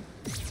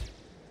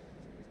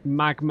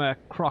magma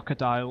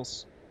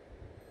crocodiles.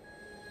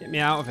 Get me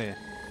out of here.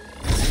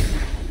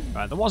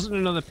 Right, there wasn't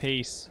another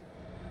piece.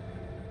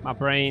 My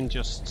brain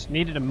just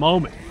needed a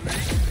moment.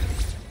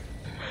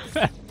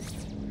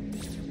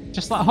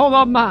 Just like, hold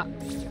on, Matt.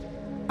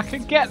 I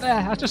can get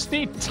there. I just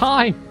need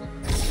time.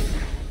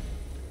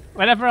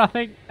 Whenever I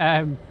think,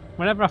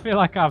 whenever I feel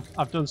like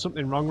I've done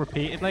something wrong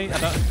repeatedly,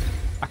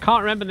 I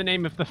can't remember the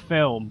name of the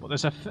film, but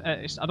there's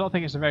I don't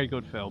think it's a very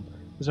good film.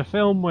 There's a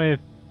film with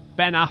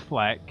Ben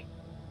Affleck.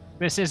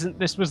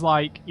 This was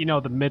like, you know,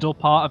 the middle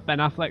part of Ben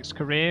Affleck's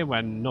career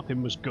when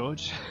nothing was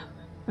good.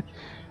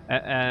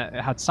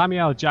 It had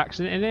Samuel L.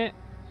 Jackson in it,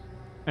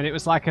 And it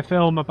was like a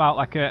film about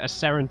like a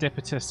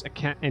serendipitous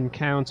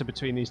encounter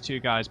between these two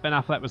guys. Ben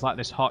Affleck was like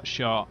this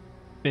hotshot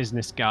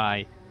business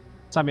guy.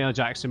 Samuel L.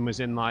 Jackson was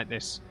in like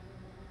this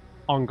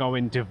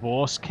ongoing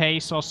divorce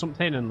case or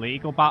something and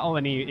legal battle,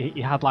 and he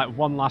had like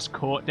one last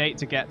court date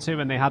to get to,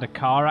 and they had a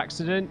car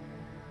accident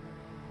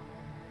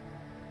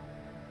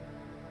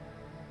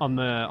on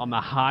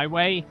the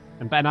highway,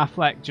 and Ben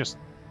Affleck just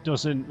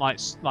doesn't like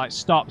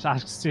stops,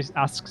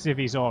 asks if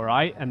he's all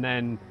right, and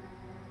then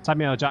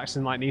Samuel L.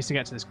 Jackson like needs to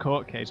get to this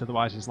court case,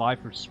 otherwise his life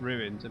was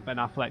ruined, and Ben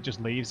Affleck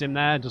just leaves him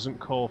there, doesn't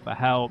call for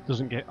help,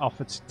 doesn't get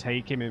offered to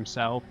take him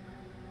himself.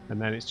 And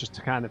then it's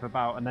just kind of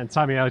about, and then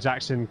Samuel L.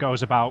 Jackson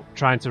goes about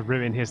trying to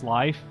ruin his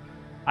life.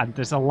 And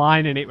there's a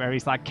line in it where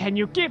he's like, "Can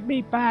you give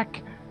me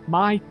back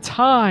my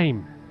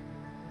time?"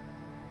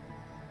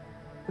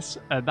 That's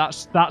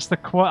the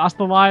quote. That's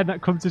the line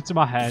that comes into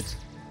my head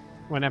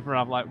whenever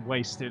I've like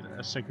wasted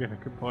a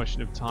significant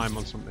portion of time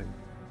on something.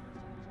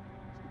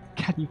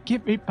 Can you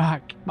give me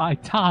back my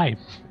time,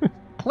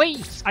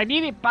 please? I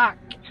need it back.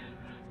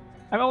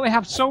 I only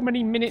have so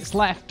many minutes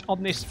left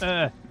on this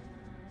earth.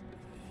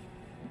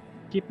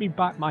 Give me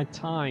back my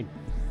time.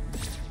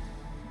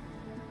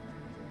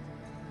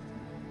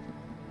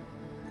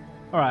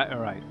 Alright,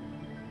 alright.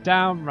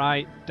 Down,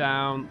 right,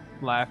 down,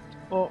 left,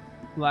 up,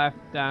 left,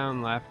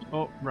 down, left,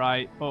 up,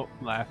 right,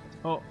 left,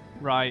 up,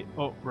 right,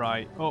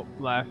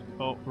 left,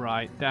 up,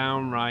 right,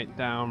 down, left,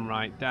 down,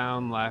 right,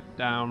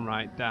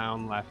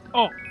 down, left,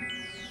 up.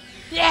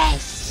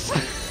 Yes!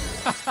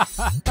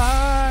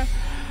 That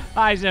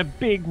is a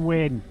big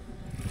win.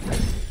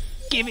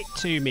 Give it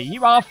to me.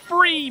 You are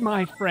free,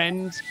 my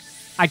friend.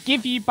 I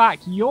give you back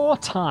your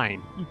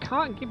time. You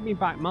can't give me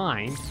back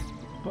mine,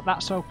 but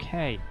that's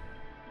okay.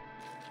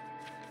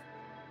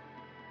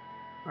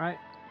 Right.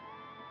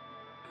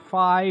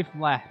 5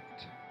 left.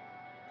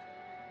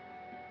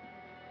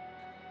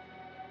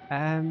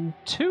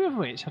 2 of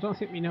which I don't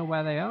think we know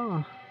where they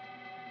are.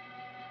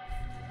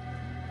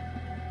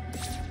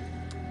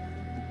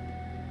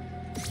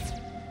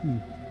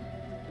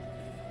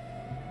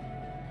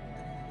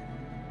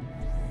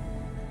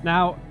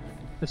 Now,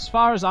 as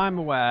far as I'm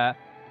aware,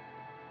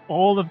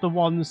 all of the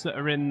ones that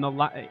are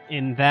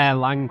in their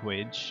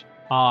language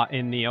are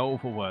in the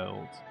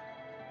overworld.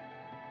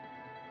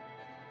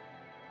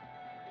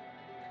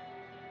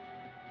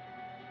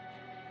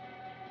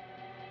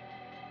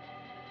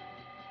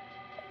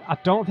 I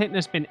don't think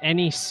there's been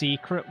any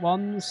secret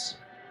ones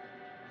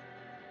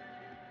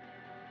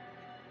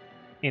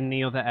in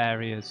the other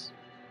areas,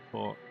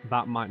 but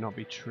that might not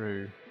be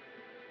true.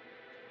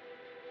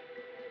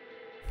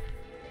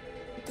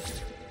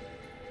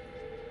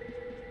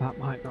 That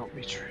might not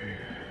be true.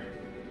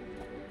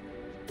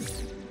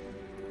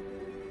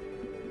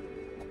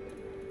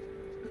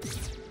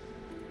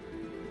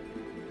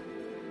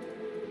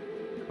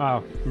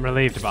 Oh, I'm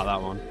relieved about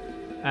that one.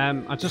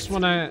 I just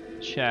want to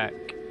check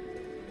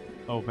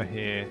over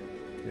here,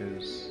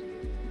 because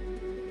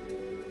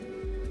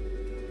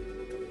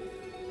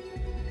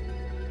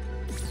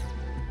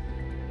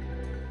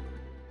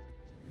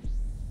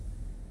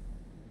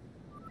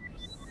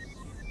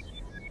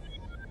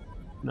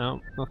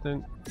no,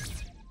 nothing.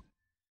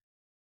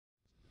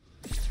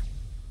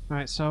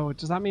 Alright, so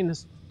does that mean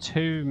there's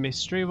 2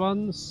 mystery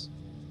ones?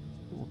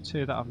 Or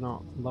 2 that I've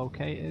not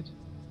located?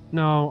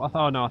 No,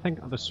 I think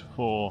there's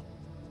 4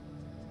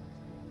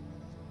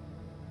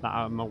 that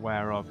I'm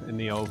aware of in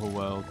the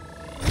overworld.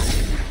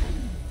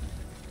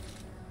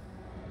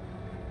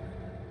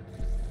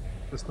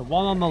 There's the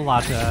one on the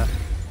ladder,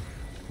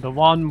 the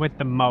one with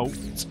the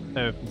moat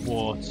of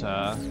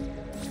water,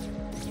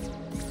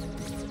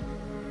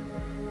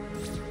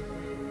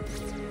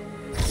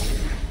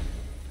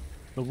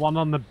 the one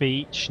on the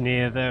beach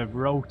near the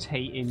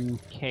rotating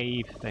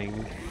cave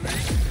thing,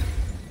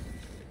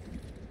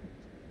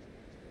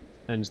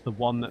 and the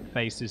one that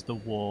faces the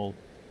wall.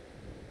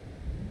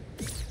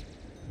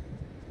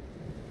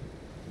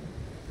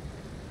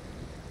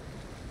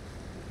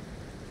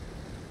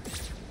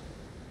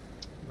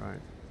 Right.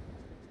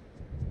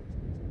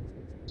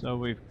 So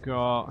we've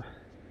got...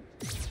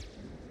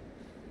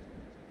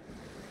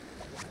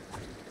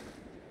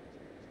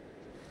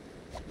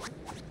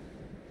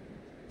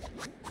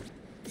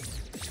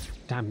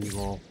 Damn you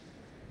all.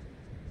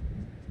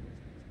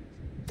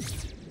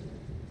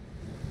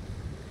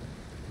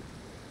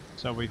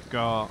 So we've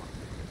got...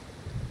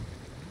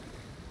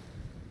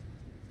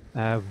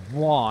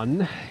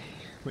 one,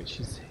 which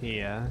is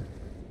here.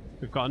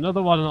 We've got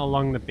another one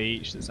along the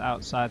beach that's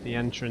outside the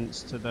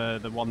entrance to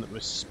the one that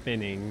was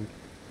spinning.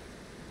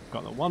 We've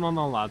got the one on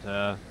the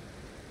ladder.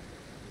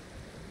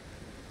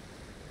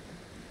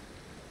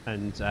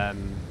 And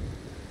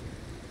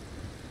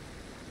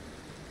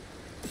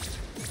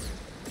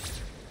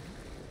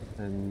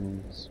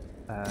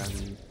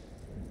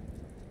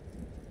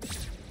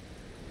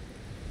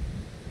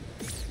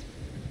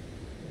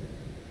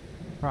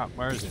crap,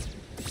 where is it?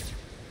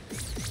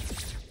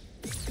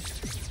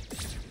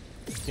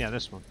 Yeah,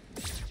 this one.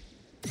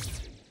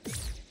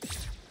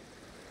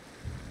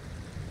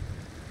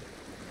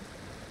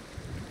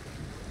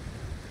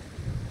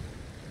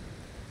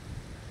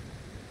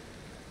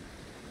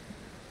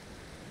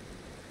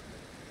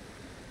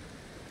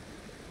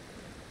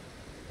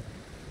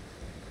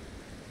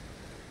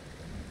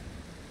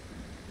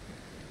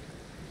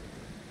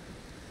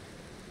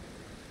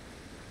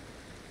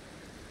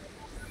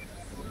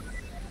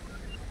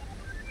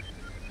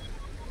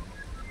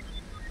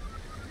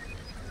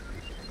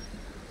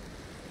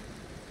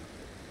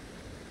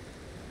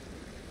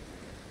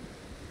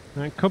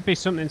 And it could be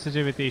something to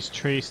do with these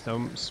tree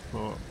stumps,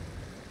 but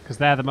because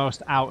they're the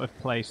most out of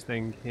place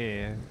thing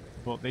here.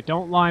 But they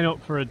don't line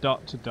up for a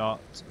dot to dot,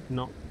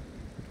 not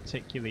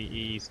particularly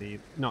easy,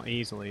 not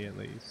easily at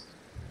least.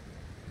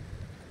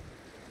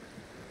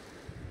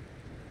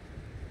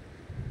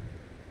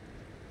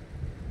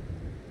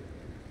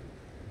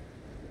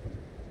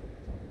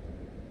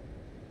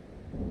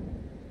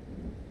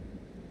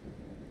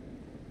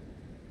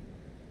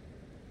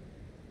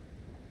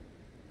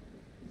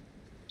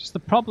 Just the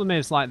problem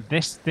is like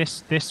this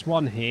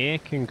one here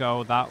can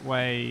go that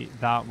way,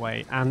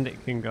 and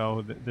it can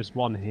go. There's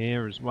one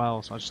here as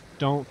well, so I just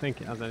don't think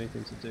it has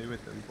anything to do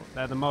with them. But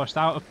they're the most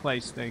out of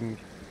place thing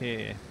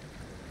here,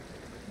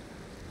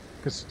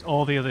 because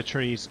all the other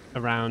trees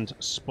around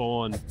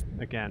spawn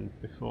again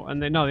before,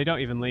 and they don't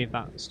even leave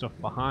that stuff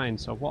behind.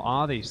 So what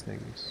are these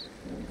things?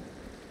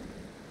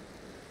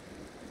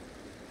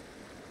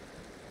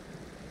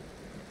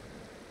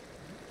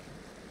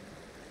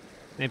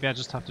 Maybe I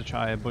just have to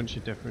try a bunch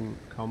of different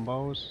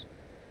combos.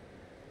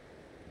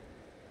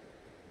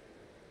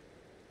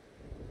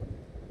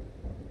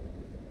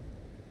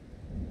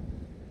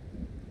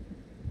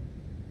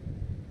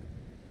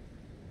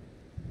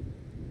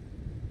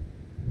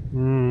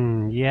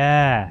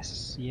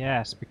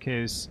 Yes,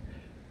 because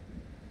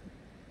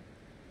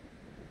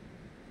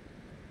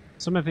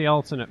some of the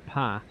alternate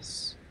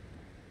paths.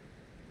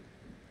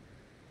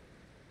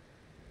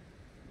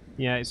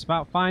 Yeah, it's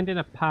about finding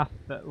a path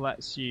that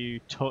lets you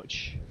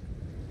touch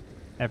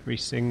every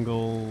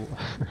single...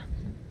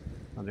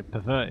 well, they're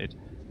perverted.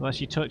 It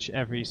lets you touch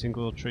every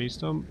single tree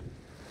stump.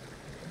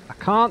 I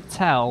can't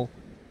tell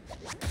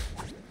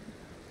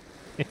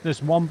if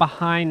there's one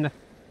behind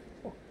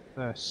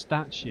the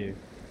statue.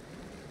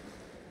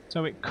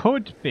 So it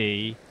could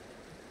be...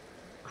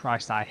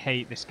 Christ, I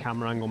hate this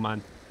camera angle,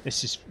 man.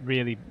 This is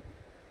really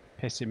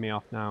pissing me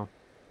off now.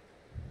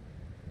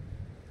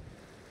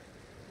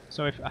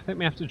 So I think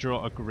we have to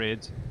draw a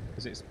grid,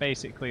 because it's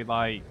basically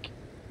like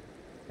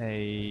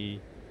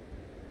it's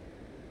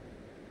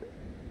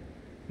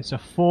a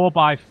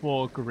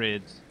 4x4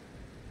 grid,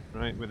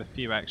 right, with a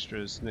few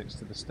extras next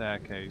to the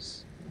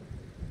staircase.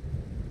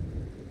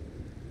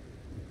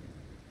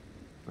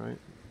 Right?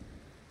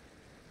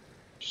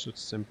 Should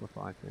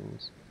simplify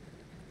things.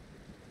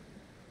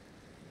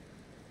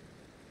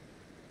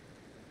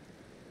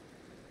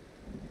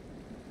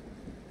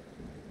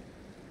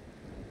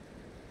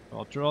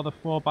 I'll draw the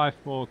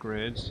 4x4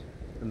 grid,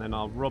 and then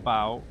I'll rub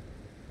out,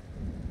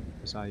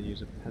 as I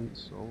use a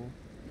pencil,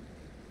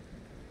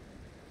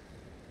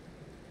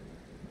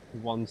 the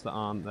ones that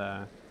aren't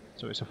there.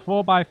 So it's a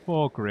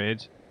 4x4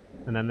 grid,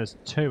 and then there's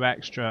 2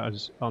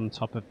 extras on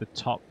top of the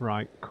top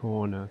right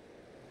corner.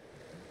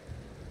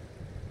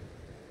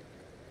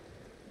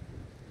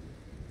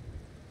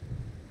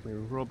 We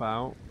rub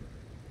out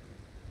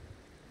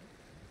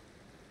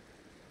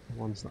the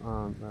ones that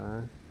aren't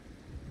there.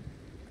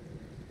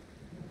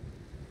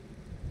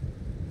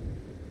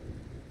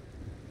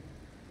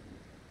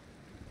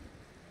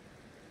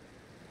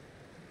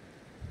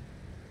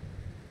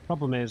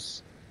 Problem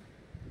is,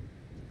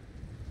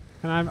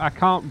 I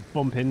can't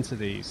bump into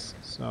these,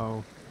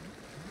 so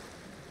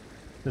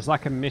there's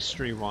like a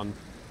mystery one,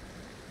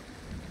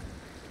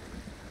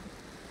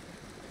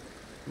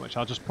 which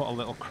I'll just put a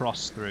little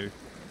cross through.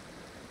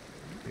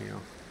 There you go.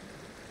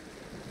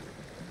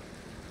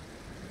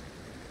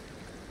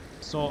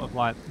 Sort of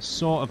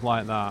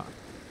like that.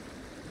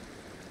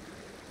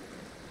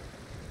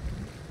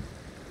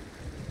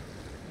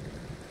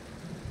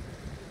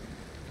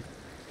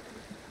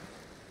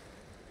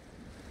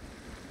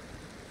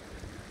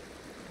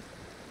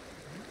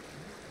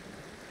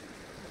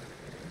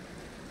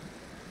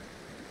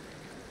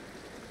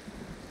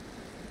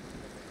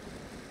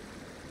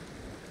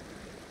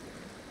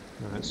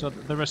 Right, so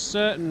there are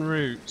certain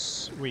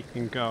routes we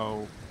can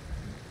go.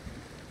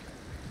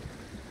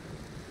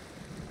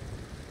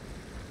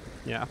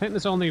 Yeah, I think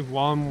there's only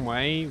one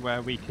way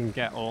where we can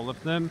get all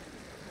of them,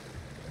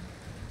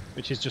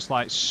 which is just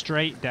like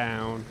straight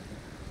down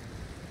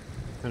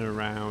and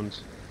around.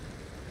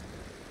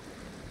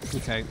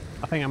 Okay,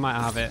 I think I might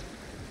have it.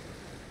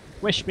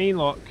 Wish me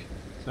luck.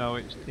 So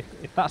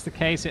if that's the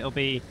case, it'll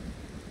be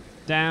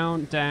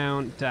down,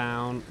 down,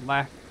 down,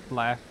 left,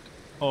 left,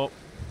 up,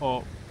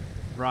 up,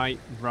 right,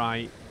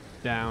 right,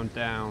 down,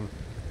 down.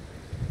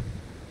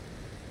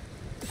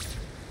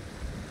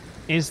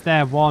 Is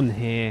there one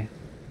here?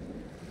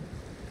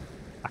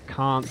 I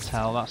can't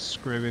tell. That's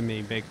screwing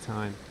me big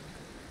time.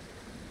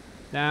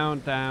 Down,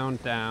 down,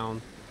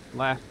 down,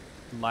 left,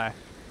 left,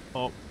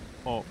 up,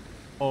 up,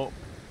 up,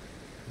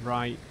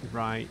 right,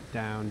 right,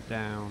 down,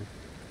 down.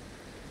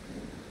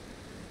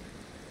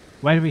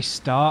 Where do we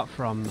start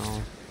from,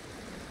 though?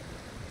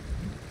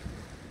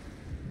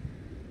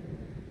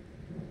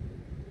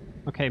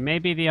 Okay,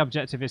 maybe the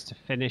objective is to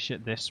finish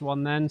at this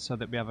one then, so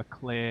that we have a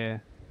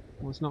clear...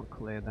 Well, it's not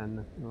clear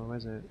then. Oh,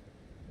 is it?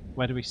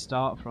 Where do we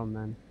start from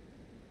then?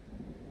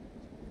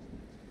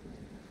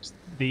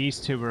 These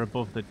two are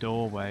above the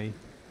doorway.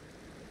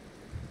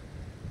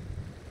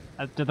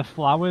 Do the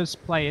flowers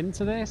play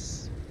into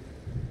this?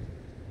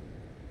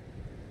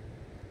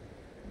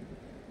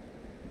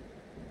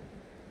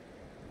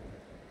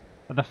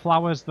 Are the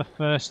flowers the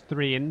first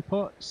 3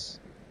 inputs?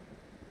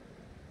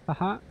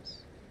 Perhaps?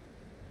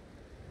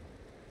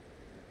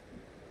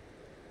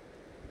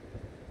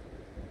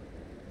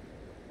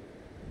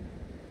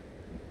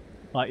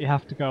 Like you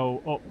have to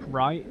go up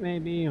right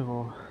maybe,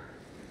 or...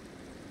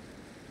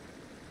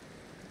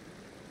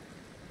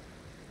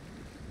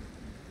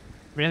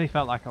 Really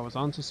felt like I was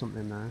onto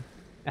something there.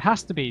 It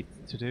has to be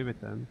to do with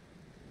them.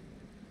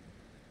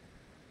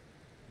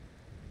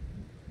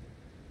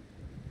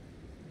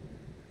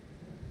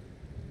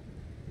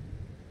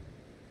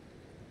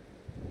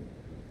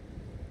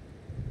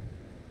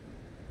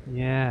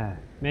 Yeah,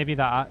 maybe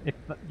that if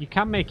you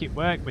can make it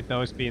work with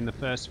those being the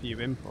first few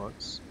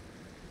inputs.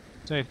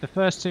 So if the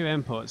first 2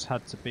 inputs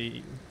had to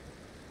be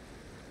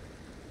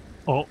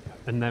up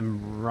and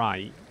then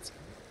right,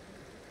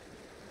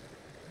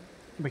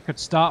 we could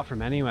start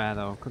from anywhere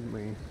though, couldn't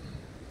we?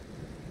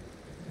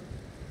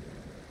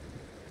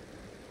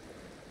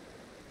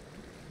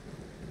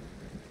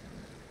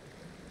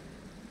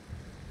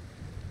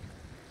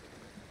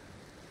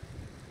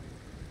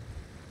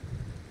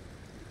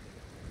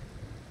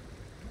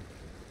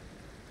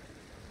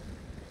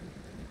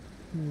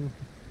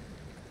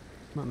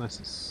 Not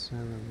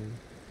necessarily.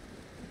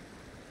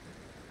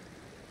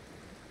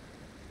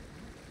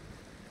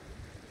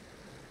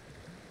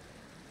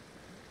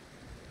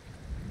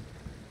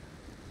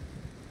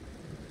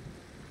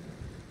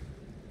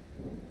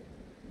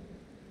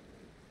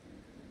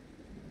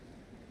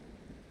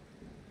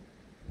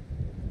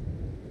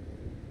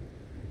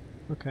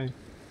 Okay.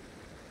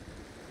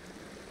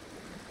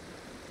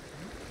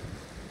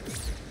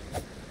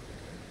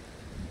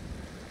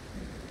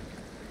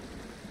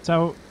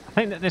 So, I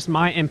think that this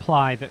might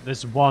imply that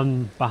there's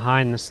one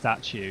behind the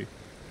statue,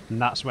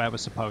 and that's where we're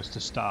supposed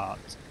to start.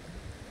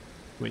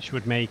 Which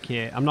would make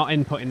it... I'm not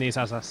inputting these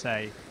as I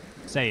say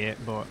it,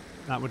 but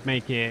that would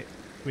make it...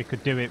 We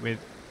could do it with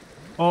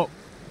up,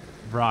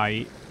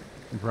 right,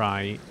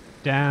 right,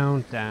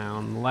 down,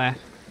 down,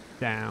 left,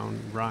 down,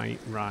 right,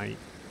 right,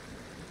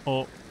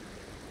 up.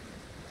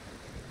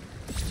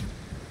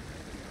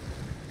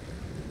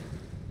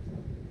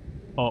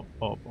 Up,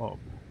 up, up.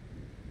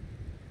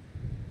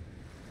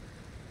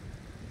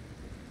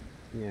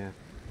 Yeah.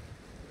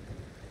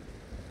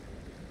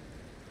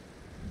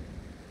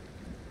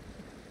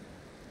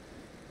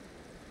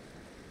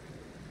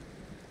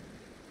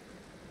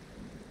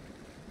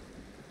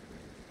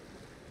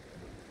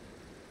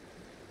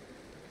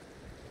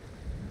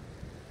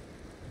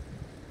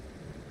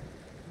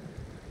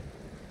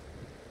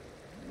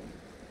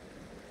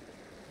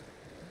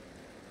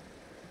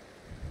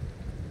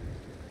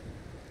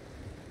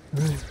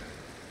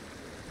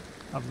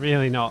 I'm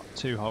really not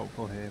too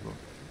hopeful here, but...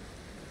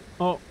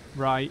 Up,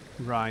 right,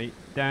 right,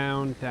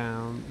 down,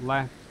 down,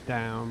 left,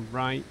 down,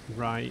 right,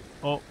 right,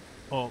 up,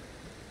 up,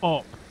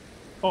 up,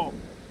 up,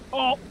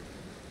 up,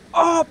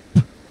 up!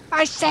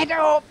 I said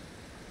up!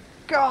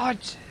 God!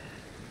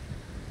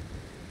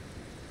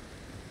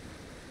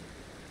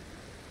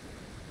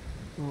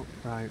 Up,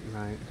 right,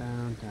 right,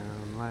 down,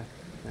 down, left,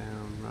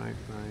 down, right,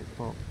 right,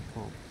 up,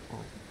 up,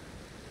 up.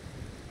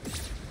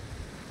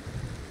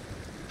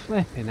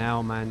 Flipping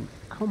hell, man.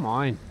 Come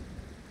on.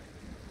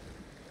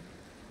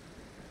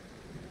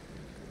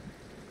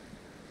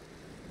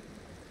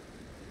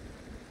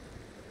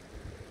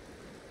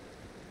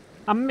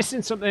 I'm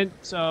missing something,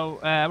 so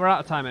we're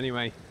out of time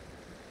anyway.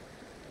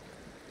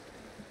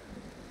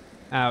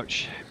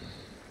 Ouch.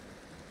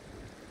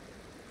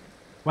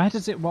 Where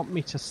does it want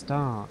me to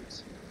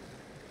start?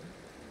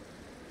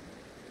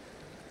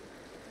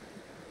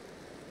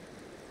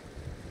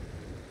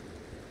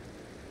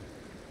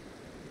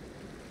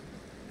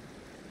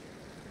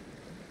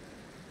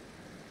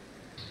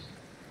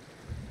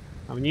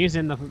 I'm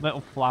using the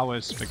little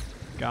flowers for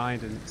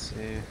guidance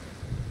here.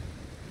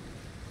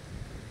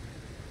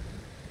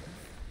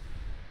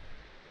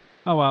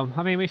 Oh well,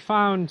 I mean we've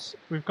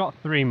got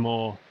 3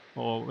 more,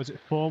 or was it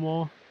 4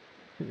 more? I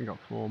think we got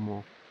 4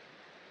 more.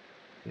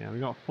 Yeah, we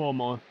got 4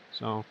 more,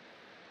 so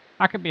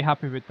I could be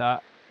happy with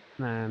that.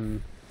 But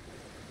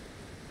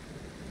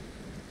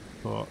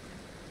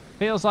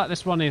feels like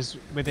this one is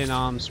within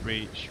arm's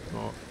reach,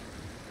 but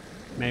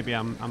maybe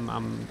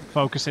I'm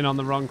focusing on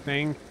the wrong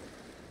thing.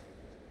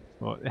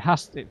 But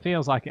it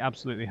feels like it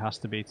absolutely has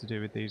to be to do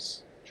with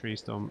these tree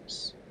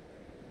stumps.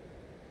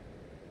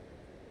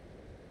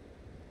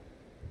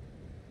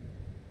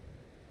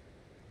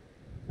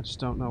 I just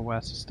don't know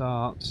where to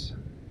start.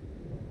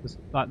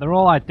 Like they're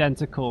all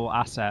identical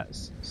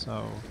assets,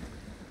 so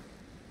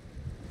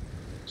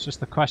it's just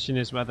the question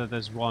is whether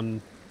there's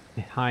one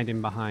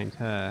hiding behind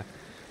her.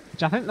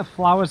 Which I think the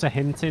flowers are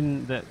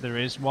hinting that there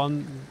is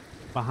one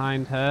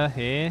behind her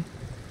here.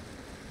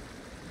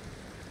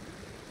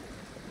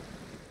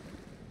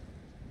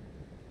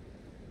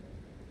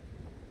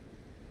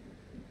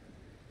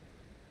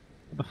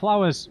 The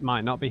flowers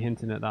might not be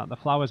hinting at that. The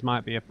flowers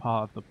might be a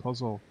part of the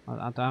puzzle.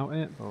 I doubt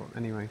it, but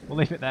anyway, we'll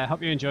leave it there.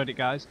 Hope you enjoyed it,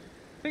 guys.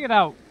 Figured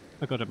out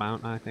a good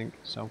amount, I think.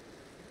 So,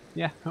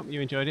 yeah, hope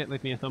you enjoyed it.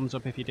 Leave me a thumbs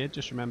up if you did.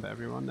 Just remember,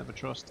 everyone, never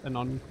trust a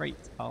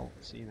non-crate. I'll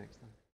see you next time.